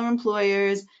smaller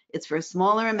employers, it's for a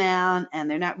smaller amount, and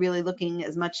they're not really looking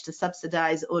as much to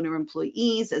subsidize owner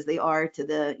employees as they are to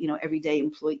the, everyday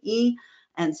employee.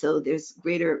 And so there's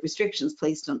greater restrictions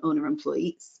placed on owner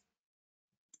employees.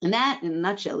 And that, in a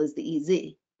nutshell, is the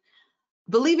EZ.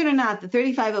 Believe it or not, the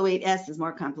 3508S is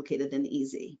more complicated than the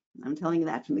EZ. I'm telling you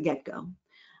that from the get-go.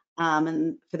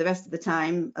 And for the rest of the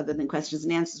time, other than questions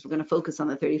and answers, we're going to focus on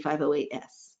the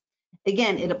 3508S.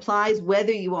 Again, it applies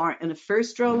whether you are in a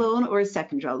first draw loan or a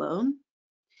second draw loan.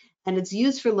 And it's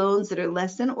used for loans that are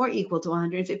less than or equal to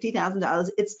 $150,000.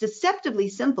 It's deceptively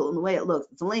simple in the way it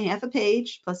looks. It's only half a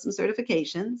page plus some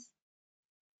certifications.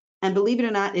 And believe it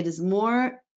or not, it is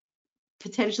more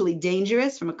potentially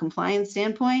dangerous from a compliance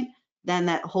standpoint than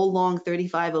that whole long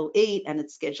 3508 and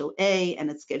its Schedule A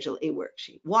and its Schedule A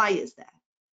worksheet. Why is that?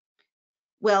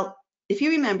 Well, if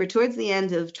you remember, towards the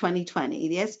end of 2020,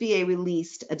 the SBA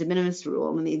released a de minimis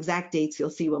rule, and the exact dates you'll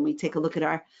see when we take a look at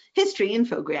our history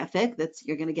infographic that's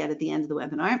you're going to get at the end of the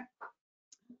webinar.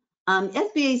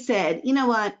 SBA said, you know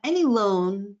what, any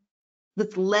loan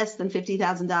that's less than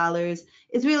 $50,000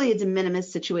 is really a de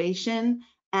minimis situation,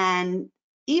 and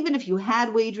even if you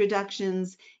had wage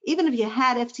reductions, even if you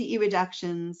had FTE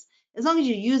reductions, as long as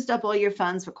you used up all your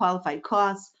funds for qualified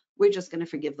costs, we're just going to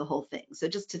forgive the whole thing. So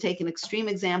just to take an extreme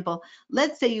example,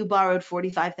 let's say you borrowed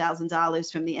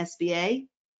 $45,000 from the SBA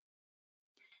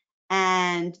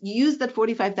and you used that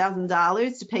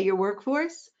 $45,000 to pay your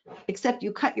workforce, except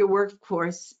you cut your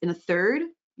workforce in a third.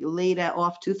 You laid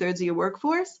off 2/3 of your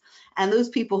workforce, and those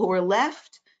people who are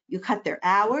left, you cut their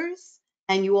hours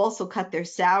and you also cut their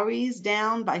salaries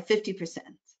down by 50%,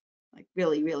 like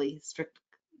really, really strict,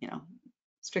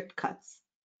 strict cuts.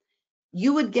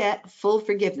 You would get full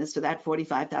forgiveness for that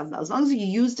 $45,000. As long as you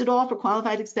used it all for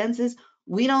qualified expenses,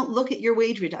 we don't look at your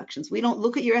wage reductions. We don't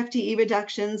look at your FTE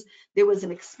reductions. There was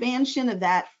an expansion of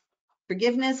that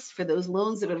forgiveness for those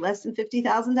loans that are less than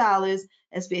 $50,000.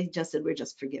 SBA just said, we're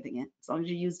just forgiving it. As long as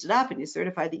you used it up and you're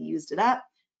certified that you used it up,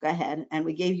 go ahead. And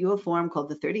we gave you a form called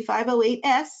the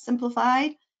 3508S,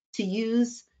 simplified, to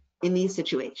use in these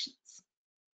situations.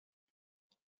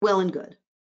 Well and good.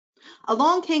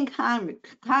 Along came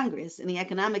Congress in the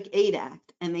Economic Aid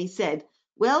Act, and they said,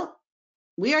 well,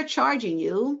 we are charging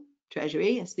you,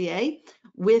 Treasury, SBA,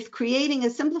 with creating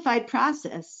a simplified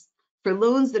process for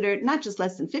loans that are not just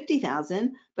less than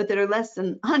 $50,000, but that are less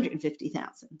than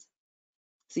 $150,000.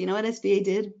 So you know what SBA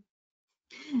did?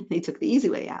 They took the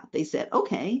easy way out. They said,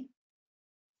 okay,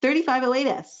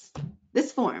 3508S,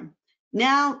 this form,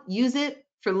 now use it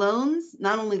for loans,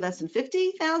 not only less than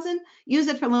 $50,000, use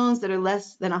it for loans that are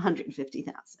less than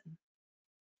 $150,000.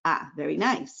 Ah, very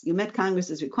nice. You met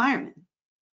Congress's requirement.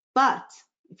 But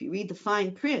if you read the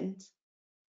fine print,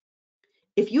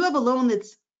 if you have a loan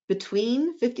that's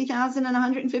between $50,000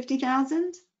 and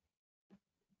 $150,000,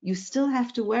 you still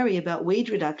have to worry about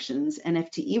wage reductions and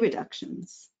FTE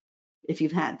reductions if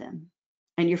you've had them.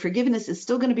 And your forgiveness is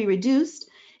still going to be reduced,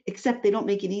 except they don't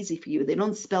make it easy for you. They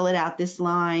don't spell it out this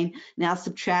line, now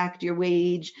subtract your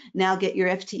wage, now get your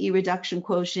FTE reduction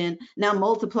quotient, now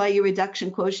multiply your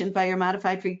reduction quotient by your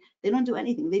modified free. They don't do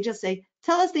anything. They just say,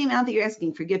 tell us the amount that you're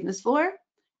asking forgiveness for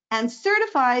and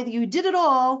certify that you did it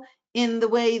all in the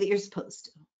way that you're supposed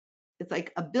to. It's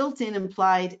like a built-in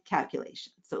implied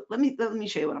calculation. So let me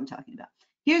show you what I'm talking about.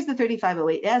 Here's the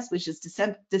 3508S, which is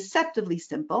deceptively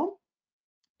simple.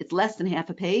 It's less than half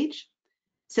a page.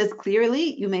 Says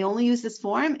clearly you may only use this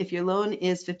form if your loan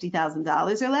is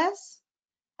 $50,000 or less.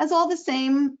 Has all the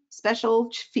same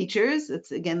special features.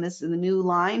 It's again, this is the new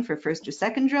line for first or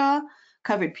second draw,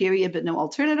 covered period, but no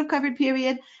alternative covered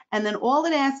period. And then all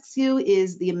it asks you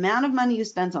is the amount of money you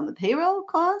spent on the payroll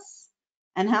costs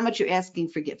and how much you're asking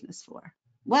forgiveness for.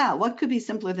 Wow, what could be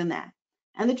simpler than that?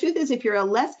 And the truth is, if you're a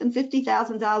less than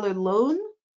 $50,000 loan,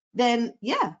 then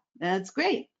yeah, that's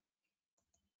great.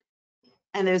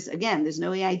 And there's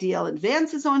no EIDL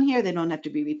advances on here. They don't have to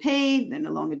be repaid. They're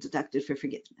no longer deducted for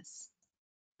forgiveness.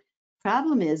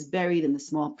 Problem is buried in the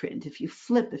small print. If you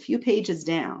flip a few pages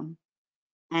down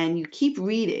and you keep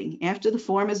reading after the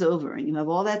form is over and you have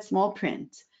all that small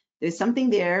print, there's something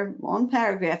there, long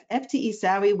paragraph, FTE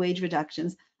salary wage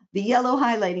reductions. The yellow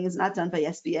highlighting is not done by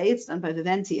SBA, it's done by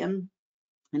Viventium.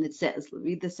 And it says,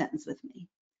 read the sentence with me.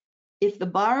 If the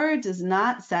borrower does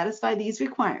not satisfy these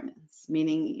requirements,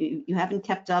 meaning you haven't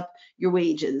kept up your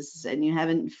wages and you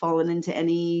haven't fallen into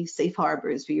any safe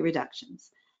harbors for your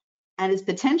reductions, and is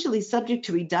potentially subject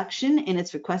to reduction in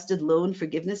its requested loan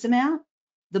forgiveness amount,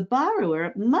 the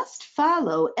borrower must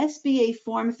follow SBA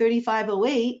Form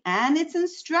 3508 and its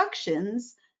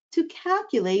instructions to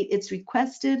calculate its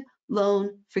requested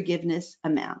loan forgiveness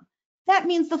amount. That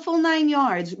means the full 9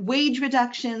 yards, wage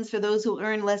reductions for those who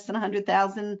earn less than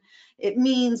 100,000. It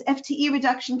means FTE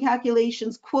reduction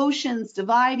calculations, quotients,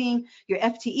 dividing your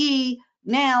FTE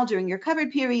now during your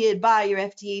covered period by your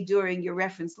FTE during your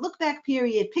reference look back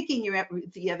period, picking your,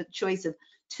 if you have a choice of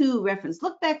 2 reference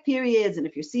look back periods, and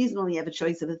if you're seasonal, you have a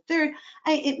choice of a 3rd.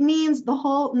 It means the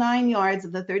whole 9 yards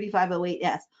of the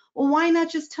 3508S. Well, why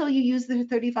not just tell you use the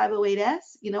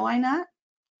 3508S? You know why not?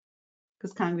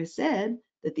 Because Congress said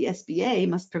that the SBA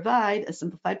must provide a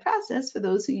simplified process for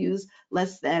those who use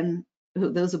less than,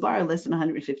 those who borrow less than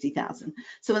 150,000.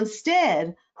 So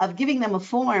instead of giving them a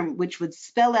form which would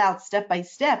spell out step by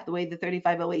step the way the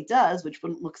 3508 does, which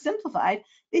wouldn't look simplified,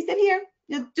 they said, here,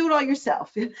 do it all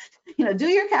yourself. Do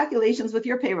your calculations with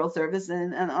your payroll service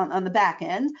and on the back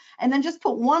end, and then just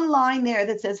put one line there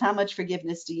that says how much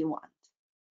forgiveness do you want.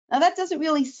 Now that doesn't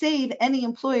really save any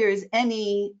employers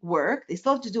any work. They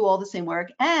still have to do all the same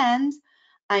work, and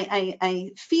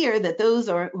I fear that those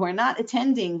who are not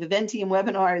attending Viventium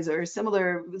webinars or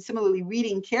similarly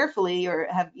reading carefully or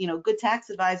have good tax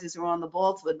advisors who are on the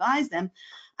ball to advise them,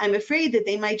 I'm afraid that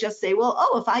they might just say, well,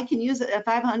 oh, if I can use it at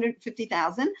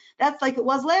 550,000, that's like it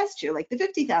was last year, like the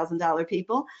 $50,000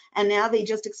 people, and now they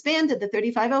just expanded the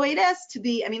 3508S to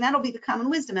be, that'll be the common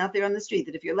wisdom out there on the street,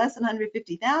 that if you're less than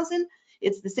 150,000,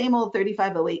 it's the same old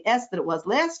 3508S that it was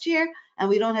last year, and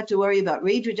we don't have to worry about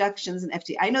wage reductions and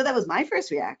FTE. I know that was my first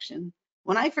reaction.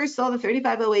 When I first saw the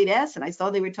 3508S and I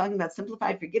saw they were talking about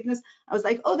simplified forgiveness, I was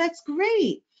like, oh, that's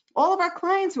great. All of our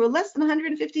clients who are less than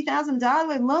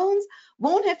 $150,000 loans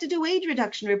won't have to do wage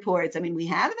reduction reports. We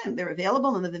have them. They're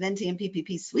available in the Viventium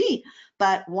PPP suite,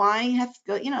 but why have to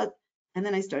go, and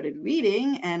then I started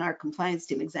reading, and our compliance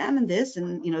team examined this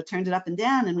and, turned it up and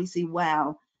down, and we see,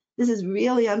 wow, this is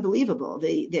really unbelievable.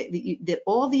 That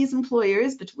all these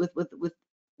employers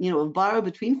with borrow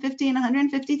between 50 and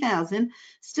 150,000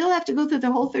 still have to go through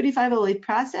the whole 3508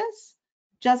 process,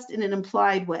 just in an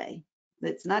implied way.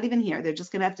 That's not even here. They're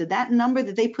just going to have to, that number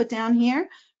that they put down here,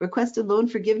 requested loan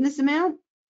forgiveness amount,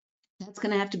 that's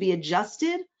going to have to be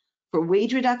adjusted for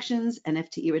wage reductions and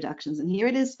FTE reductions. And here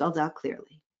it is spelled out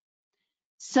clearly.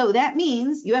 So that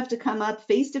means you have to come up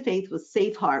face to face with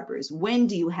safe harbors. When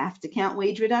do you have to count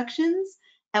wage reductions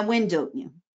and when don't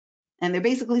you? And they're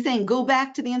basically saying, go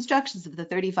back to the instructions of the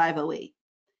 3508.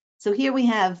 So here we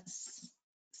have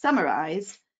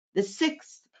summarized the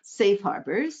 6 safe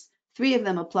harbors. 3 of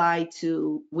them apply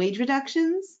to wage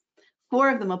reductions.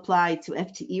 4 of them apply to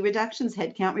FTE reductions,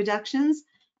 headcount reductions,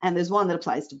 and there's one that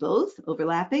applies to both,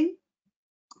 overlapping.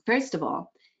 First of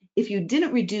all, if you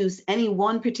didn't reduce any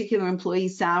one particular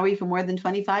employee's salary for more than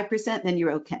 25%, then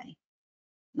you're okay.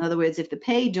 In other words, if the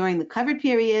pay during the covered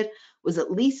period was at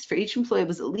least, for each employee,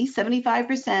 was at least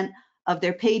 75% of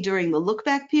their pay during the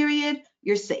look-back period,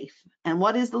 you're safe. And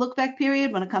what is the look-back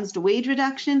period when it comes to wage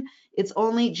reduction? It's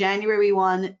only January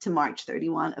 1 to March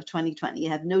 31 of 2020. You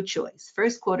have no choice.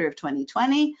 First quarter of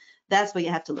 2020, that's where you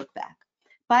have to look back.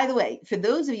 By the way, for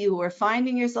those of you who are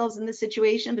finding yourselves in this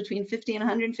situation between 50 and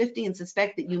 150 and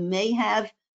suspect that you may have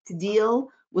to deal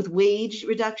with wage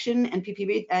reduction and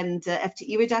PPP and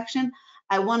FTE reduction,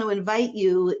 I want to invite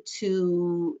you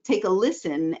to take a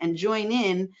listen and join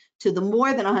in to the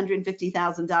more than $150,000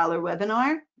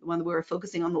 webinar, the one where we're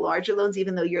focusing on the larger loans,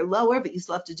 even though you're lower, but you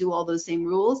still have to do all those same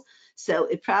rules. So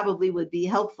it probably would be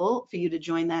helpful for you to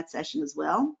join that session as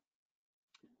well.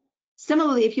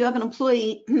 Similarly, if you have an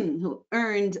employee who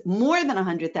earned more than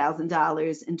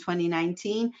 $100,000 in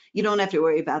 2019, you don't have to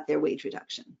worry about their wage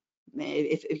reduction.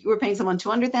 If you were paying someone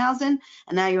 $200,000 and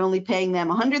now you're only paying them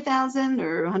 $100,000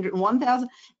 or $101,000,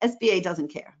 SBA doesn't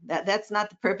care. That's not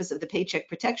the purpose of the Paycheck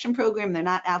Protection Program. They're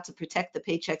not out to protect the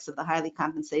paychecks of the highly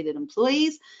compensated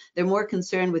employees. They're more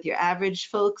concerned with your average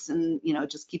folks and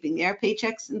just keeping their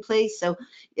paychecks in place. So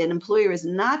an employer is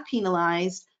not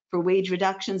penalized for wage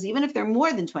reductions, even if they're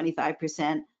more than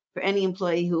 25%, for any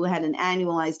employee who had an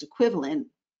annualized equivalent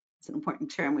It's an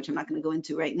important term, which I'm not going to go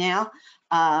into right now,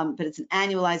 but it's an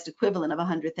annualized equivalent of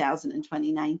 100,000 in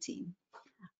 2019.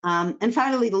 And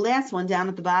finally, the last one down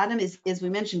at the bottom is, as we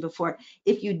mentioned before,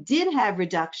 if you did have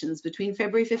reductions between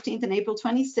February 15th and April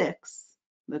 26th,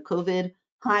 the COVID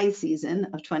high season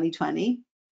of 2020,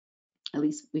 at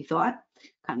least we thought,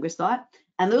 Congress thought,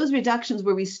 and those reductions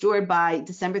were restored by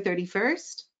December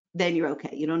 31st, then you're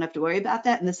okay. You don't have to worry about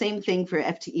that. And the same thing for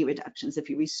FTE reductions. If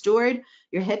you restored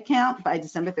your headcount by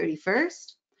December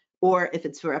 31st, or if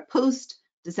it's for a post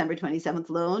December 27th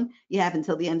loan, you have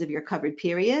until the end of your covered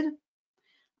period.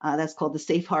 That's called the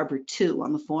Safe Harbor 2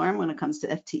 on the form when it comes to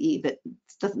FTE, but it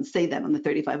doesn't say that on the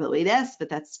 3508S, but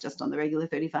that's just on the regular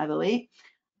 3508.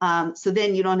 So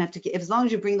then you don't have to, as long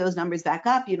as you bring those numbers back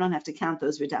up, you don't have to count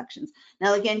those reductions.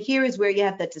 Now, again, here is where you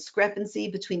have that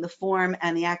discrepancy between the form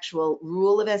and the actual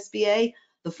rule of SBA.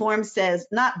 The form says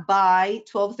not by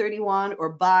 12/31 or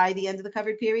by the end of the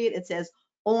covered period. It says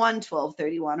on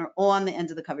 12/31 or on the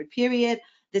end of the covered period.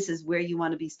 This is where you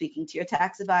want to be speaking to your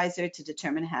tax advisor to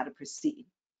determine how to proceed.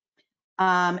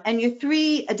 And your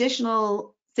 3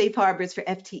 additional safe harbors for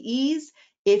FTEs.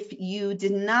 If you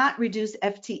did not reduce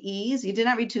FTEs, you did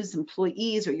not reduce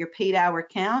employees or your paid hour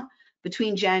count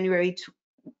between January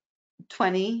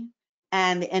 20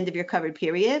 and the end of your covered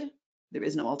period, there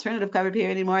is no alternative covered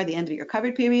period anymore, the end of your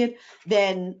covered period,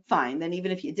 then fine. Then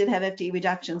even if you did have FTE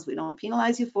reductions, we don't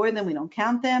penalize you for them, we don't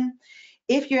count them.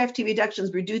 If your FTE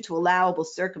reductions were due to allowable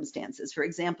circumstances, for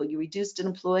example, you reduced an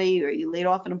employee or you laid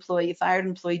off an employee, you fired an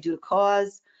employee due to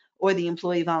cause, or the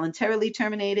employee voluntarily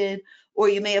terminated, or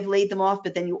you may have laid them off,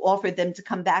 but then you offered them to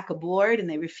come back aboard and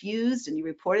they refused and you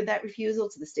reported that refusal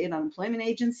to the state unemployment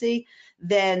agency,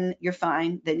 then you're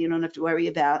fine. Then you don't have to worry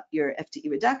about your FTE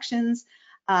reductions.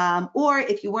 Or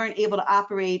if you weren't able to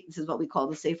operate, this is what we call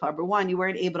the Safe Harbor 1, you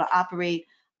weren't able to operate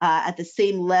at the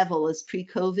same level as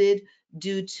pre-COVID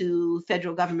due to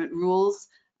federal government rules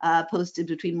posted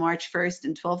between March 1st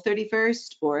and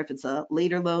 12/31st, or if it's a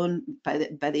later loan by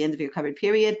the end of your covered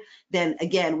period, then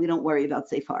again, we don't worry about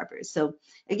safe harbors. So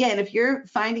again, if you're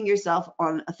finding yourself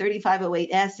on a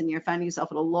 3508S and you're finding yourself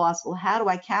at a loss, well, how do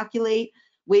I calculate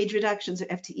wage reductions or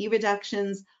FTE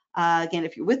reductions? Again,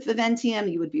 if you're with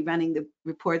Viventium, you would be running the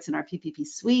reports in our PPP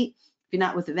suite. If you're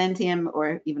not with Viventium,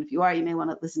 or even if you are, you may want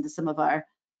to listen to some of our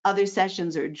other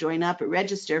sessions or join up or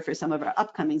register for some of our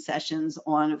upcoming sessions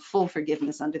on full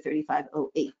forgiveness under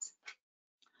 3508.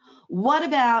 What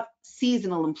about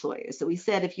seasonal employers? So we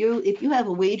said if you have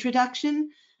a wage reduction,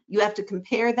 you have to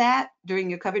compare that during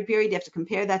your covered period. You have to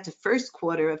compare that to first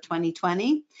quarter of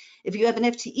 2020. If you have an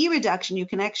FTE reduction, you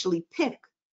can actually pick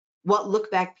what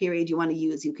look back period you want to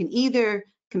use. You can either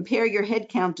compare your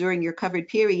headcount during your covered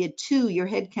period to your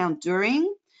headcount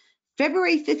during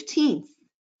February 15th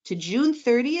to June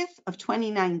 30th of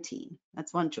 2019.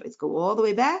 That's one choice. Go all the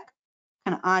way back,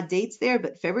 kind of odd dates there,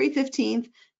 but February 15th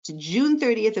to June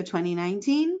 30th of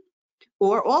 2019.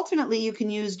 Or alternately, you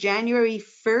can use January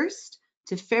 1st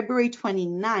to February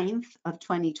 29th of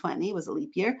 2020, was a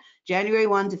leap year, January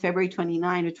 1 to February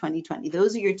 29 of 2020.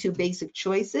 Those are your 2 basic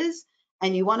choices.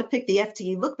 And you want to pick the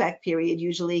FTE look back period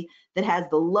usually that has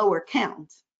the lower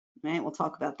count, right? We'll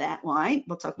talk about that. Why?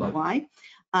 We'll talk about why.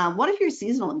 What if you're a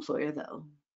seasonal employer though?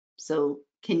 So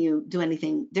can you do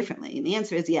anything differently? And the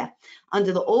answer is yeah.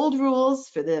 Under the old rules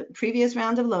for the previous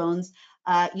round of loans,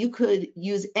 you could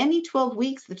use any 12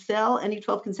 weeks that fell, any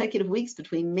 12 consecutive weeks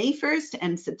between May 1st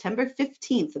and September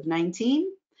 15th of 19.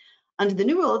 Under the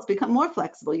new rule, it's become more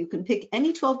flexible. You can pick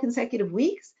any 12 consecutive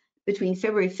weeks between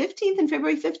February 15th and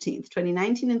February 15th,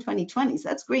 2019 and 2020. So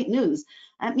that's great news.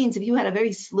 That means if you had a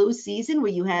very slow season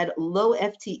where you had low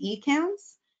FTE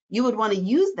counts, you would want to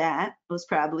use that, most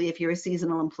probably if you're a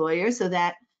seasonal employer, so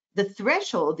that the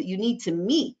threshold that you need to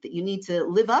meet, that you need to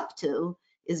live up to,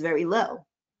 is very low.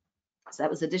 So that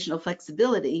was additional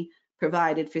flexibility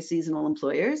provided for seasonal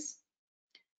employers.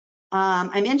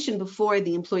 I mentioned before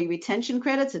the employee retention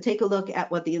credit, so take a look at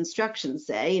what the instructions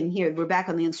say. And here we're back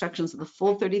on the instructions of the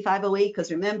full 3508, because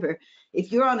remember,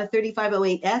 if you're on a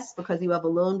 3508S because you have a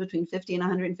loan between 50 and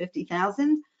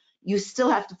 150,000, you still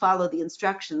have to follow the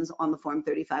instructions on the form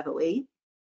 3508.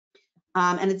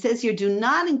 And it says here, do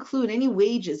not include any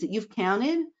wages that you've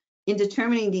counted in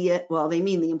determining the, well, they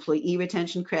mean the employee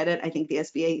retention credit. I think the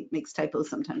SBA makes typos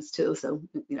sometimes too. So,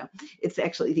 you know, it's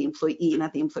actually the employee,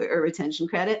 not the employer retention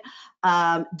credit.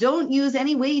 Don't use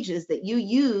any wages that you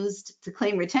used to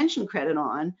claim retention credit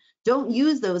on. Don't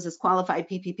use those as qualified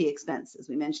PPP expenses.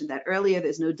 We mentioned that earlier,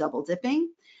 there's no double dipping.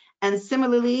 And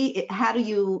similarly, how do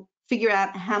you figure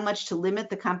out how much to limit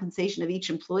the compensation of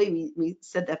each employee? We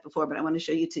said that before, but I want to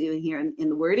show you to you here in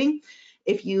the wording.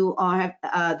 If you are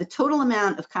the total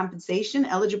amount of compensation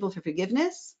eligible for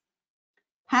forgiveness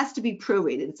has to be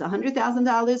prorated. It's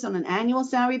 $100,000 on an annual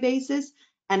salary basis,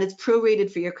 and it's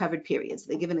prorated for your covered periods.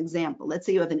 They give an example. Let's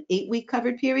say you have an 8-week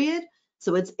covered period.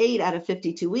 So it's 8 out of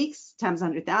 52 weeks times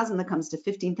 100,000, that comes to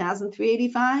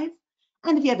 15,385.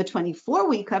 And if you have a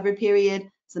 24-week covered period,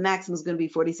 so the maximum is going to be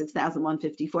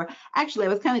 46,154. Actually, I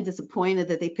was kind of disappointed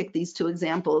that they picked these two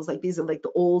examples. Like, these are like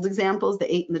the old examples,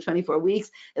 the 8 and the 24 weeks.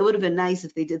 It would have been nice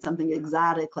if they did something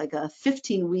exotic, like a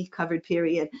 15-week covered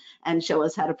period, and show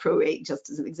us how to prorate, just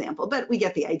as an example. But we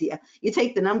get the idea. You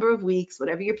take the number of weeks,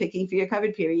 whatever you're picking for your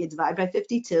covered period, divide by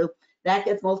 52. That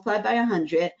gets multiplied by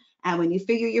 100. And when you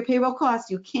figure your payroll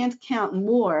costs, you can't count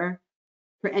more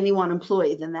for any one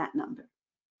employee than that number.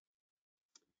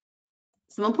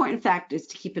 Some important factors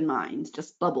to keep in mind,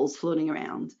 just bubbles floating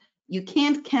around. You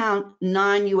can't count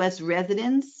non-US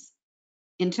residents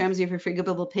in terms of your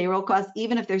forgivable payroll costs,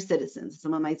 even if they're citizens.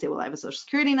 Someone might say, well, I have a social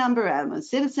security number, I'm a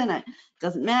citizen. It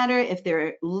doesn't matter. If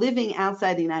they're living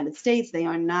outside the United States, they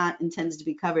are not intended to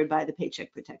be covered by the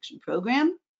Paycheck Protection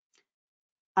Program.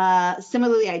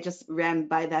 Similarly, I just ran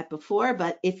by that before,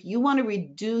 but if you want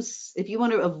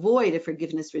to avoid a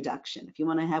forgiveness reduction, if you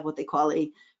want to have what they call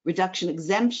a reduction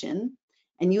exemption,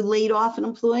 and you laid off an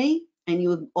employee and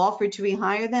you offered to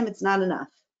rehire them, it's not enough.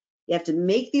 You have to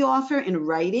make the offer in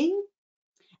writing,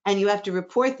 and you have to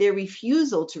report their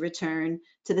refusal to return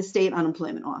to the state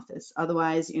unemployment office.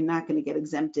 Otherwise, you're not going to get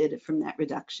exempted from that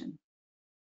reduction.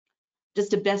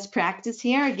 Just a best practice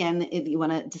here, again, if you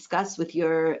want to discuss with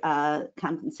your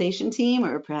compensation team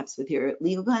or perhaps with your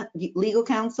legal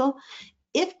counsel,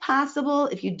 if possible,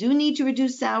 if you do need to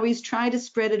reduce salaries, try to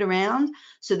spread it around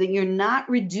so that you're not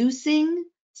reducing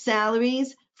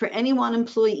salaries for any one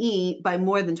employee by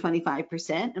more than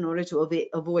 25% in order to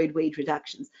avoid wage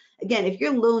reductions. Again, if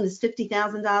your loan is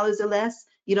 $50,000 or less,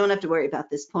 you don't have to worry about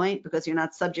this point because you're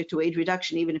not subject to wage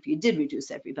reduction even if you did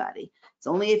reduce everybody. It's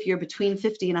only if you're between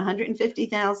 50 and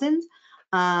 150,000.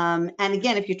 And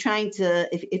again, if you're trying to,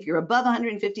 if you're above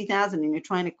 150,000 and you're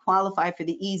trying to qualify for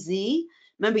the EZ,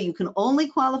 remember, you can only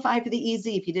qualify for the EZ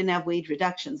if you didn't have wage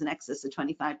reductions in excess of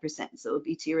 25%. So it would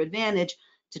be to your advantage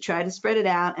to try to spread it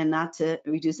out and not to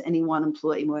reduce any one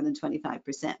employee more than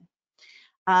 25%.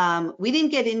 We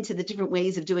didn't get into the different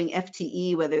ways of doing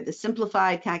FTE, whether the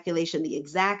simplified calculation, the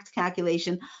exact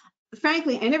calculation.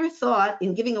 Frankly, I never thought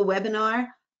in giving a webinar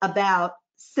about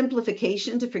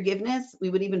simplification to forgiveness, we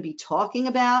would even be talking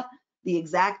about the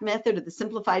exact method or the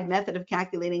simplified method of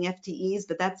calculating FTEs,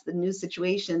 but that's the new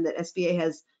situation that SBA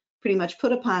has pretty much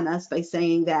put upon us by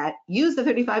saying that use the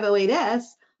 3508S,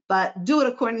 but do it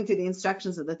according to the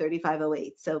instructions of the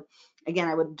 3508. So again,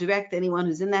 I would direct anyone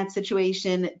who's in that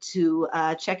situation to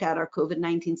check out our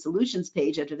COVID-19 solutions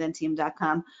page at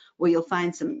Viventium.com, where you'll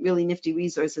find some really nifty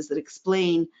resources that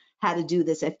explain how to do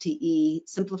this FTE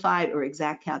simplified or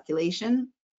exact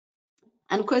calculation.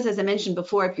 And of course, as I mentioned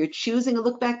before, if you're choosing a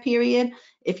look-back period,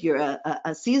 if you're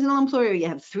a seasonal employer, you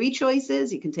have 3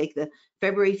 choices. You can take the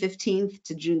February 15th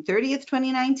to June 30th,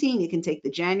 2019. You can take the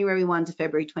January 1 to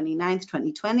February 29th,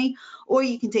 2020, or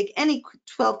you can take any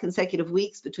 12 consecutive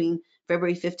weeks between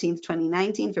February 15th,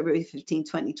 2019, February 15th,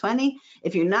 2020.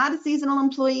 If you're not a seasonal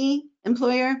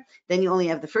employer, then you only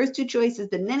have the first 2 choices.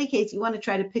 But in any case, you want to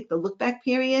try to pick the look-back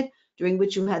period during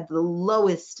which you had the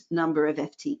lowest number of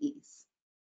FTEs,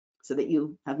 so that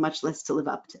you have much less to live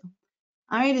up to.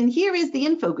 All right, and here is the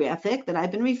infographic that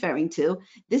I've been referring to.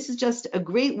 This is just a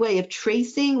great way of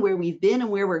tracing where we've been and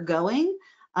where we're going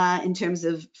in terms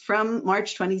of from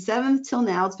March 27th till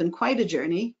now. It's been quite a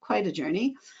journey,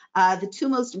 The 2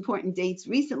 most important dates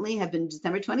recently have been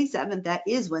December 27th. That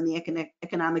is when the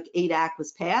Economic Aid Act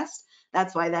was passed.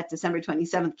 That's why that December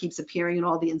 27th keeps appearing in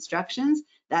all the instructions.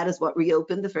 That is what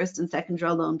reopened the first and second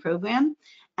draw loan program.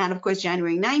 And of course,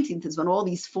 January 19th is when all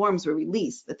these forms were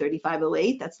released, the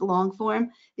 3508, that's the long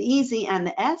form, the EZ and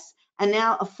the S. And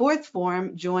now a 4th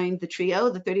form joined the trio,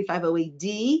 the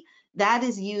 3508D. That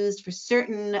is used for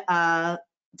certain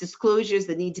disclosures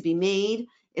that need to be made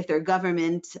if there are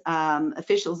government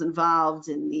officials involved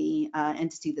in the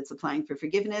entity that's applying for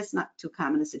forgiveness. Not too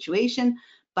common a situation,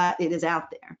 but it is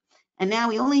out there. And now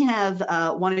we only have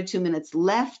 1 or 2 minutes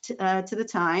left to the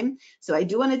time. So I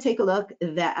do want to take a look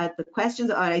at the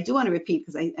questions. I do want to repeat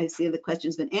because I see the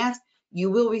question's been asked. You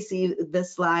will receive the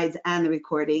slides and the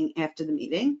recording after the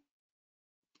meeting.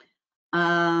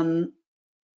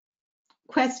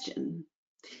 Question: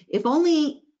 if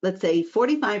only, let's say,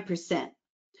 45%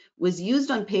 was used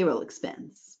on payroll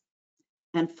expense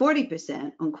and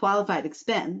 40% on qualified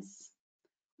expense,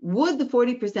 would the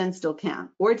 40% still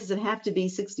count? Or does it have to be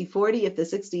 60-40 if the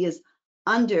 60 is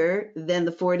under, then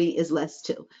the 40 is less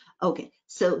too. Okay,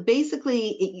 so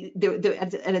basically,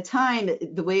 at a time,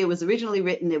 the way it was originally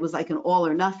written, it was like an all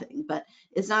or nothing, but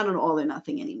it's not an all or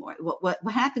nothing anymore. What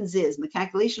happens is, the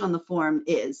calculation on the form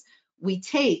is, we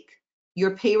take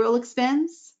your payroll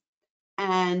expense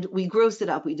and we gross it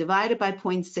up. We divide it by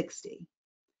 0.60.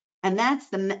 And that's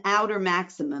the outer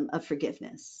maximum of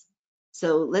forgiveness.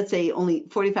 So let's say only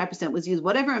 45% was used,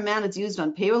 whatever amount is used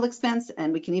on payroll expense,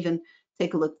 and we can even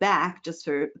take a look back just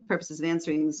for purposes of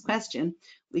answering this question.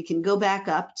 We can go back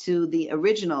up to the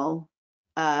original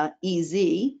EZ,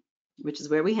 which is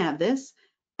where we have this.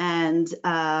 And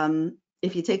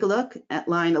if you take a look at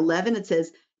line 11, it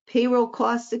says payroll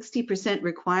cost 60%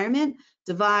 requirement,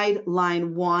 divide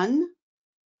line 1.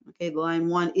 Okay, line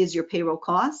 1 is your payroll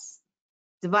costs.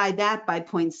 Divide that by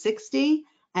 0.60,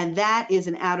 and that is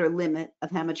an outer limit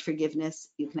of how much forgiveness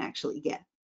you can actually get.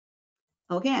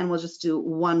 Okay, and we'll just do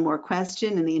one more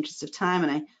question in the interest of time,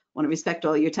 and I want to respect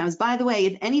all your times. By the way,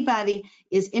 if anybody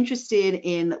is interested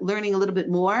in learning a little bit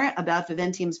more about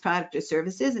Viventium's product or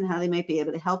services and how they might be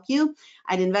able to help you,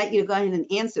 I'd invite you to go ahead and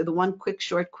answer the one quick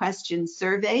short question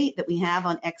survey that we have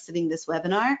on exiting this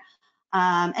webinar.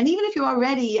 And even if you're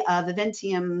already a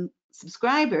Viventium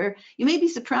subscriber, you may be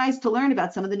surprised to learn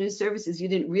about some of the new services you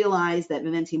didn't realize that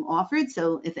Viventium offered.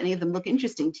 So if any of them look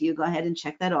interesting to you, go ahead and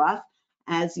check that off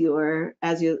as you're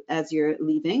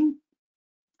leaving.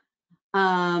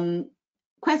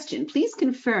 Question, please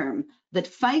confirm that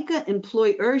FICA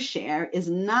employer share is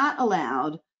not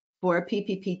allowed for a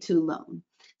PPP2 loan.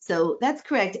 So that's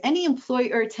correct. Any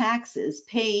employer taxes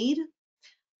paid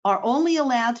are only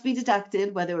allowed to be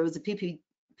deducted, whether it was a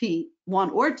PPP 1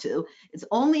 or 2, it's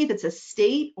only if it's a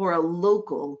state or a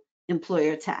local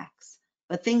employer tax.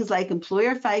 But things like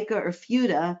employer FICA or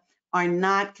FUTA are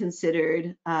not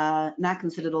considered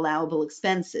allowable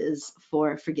expenses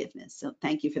for forgiveness. So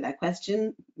thank you for that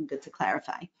question. Good to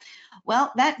clarify.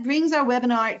 Well, that brings our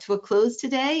webinar to a close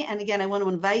today. And again, I want to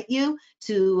invite you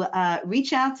to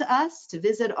reach out to us, to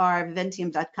visit our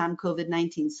Viventium.com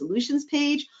COVID-19 solutions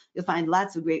page. You'll find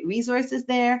lots of great resources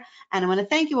there. And I want to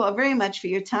thank you all very much for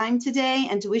your time today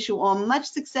and to wish you all much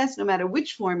success, no matter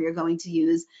which form you're going to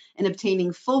use, in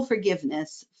obtaining full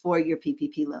forgiveness for your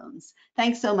PPP loans.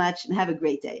 Thanks so much and have a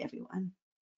great day, everyone.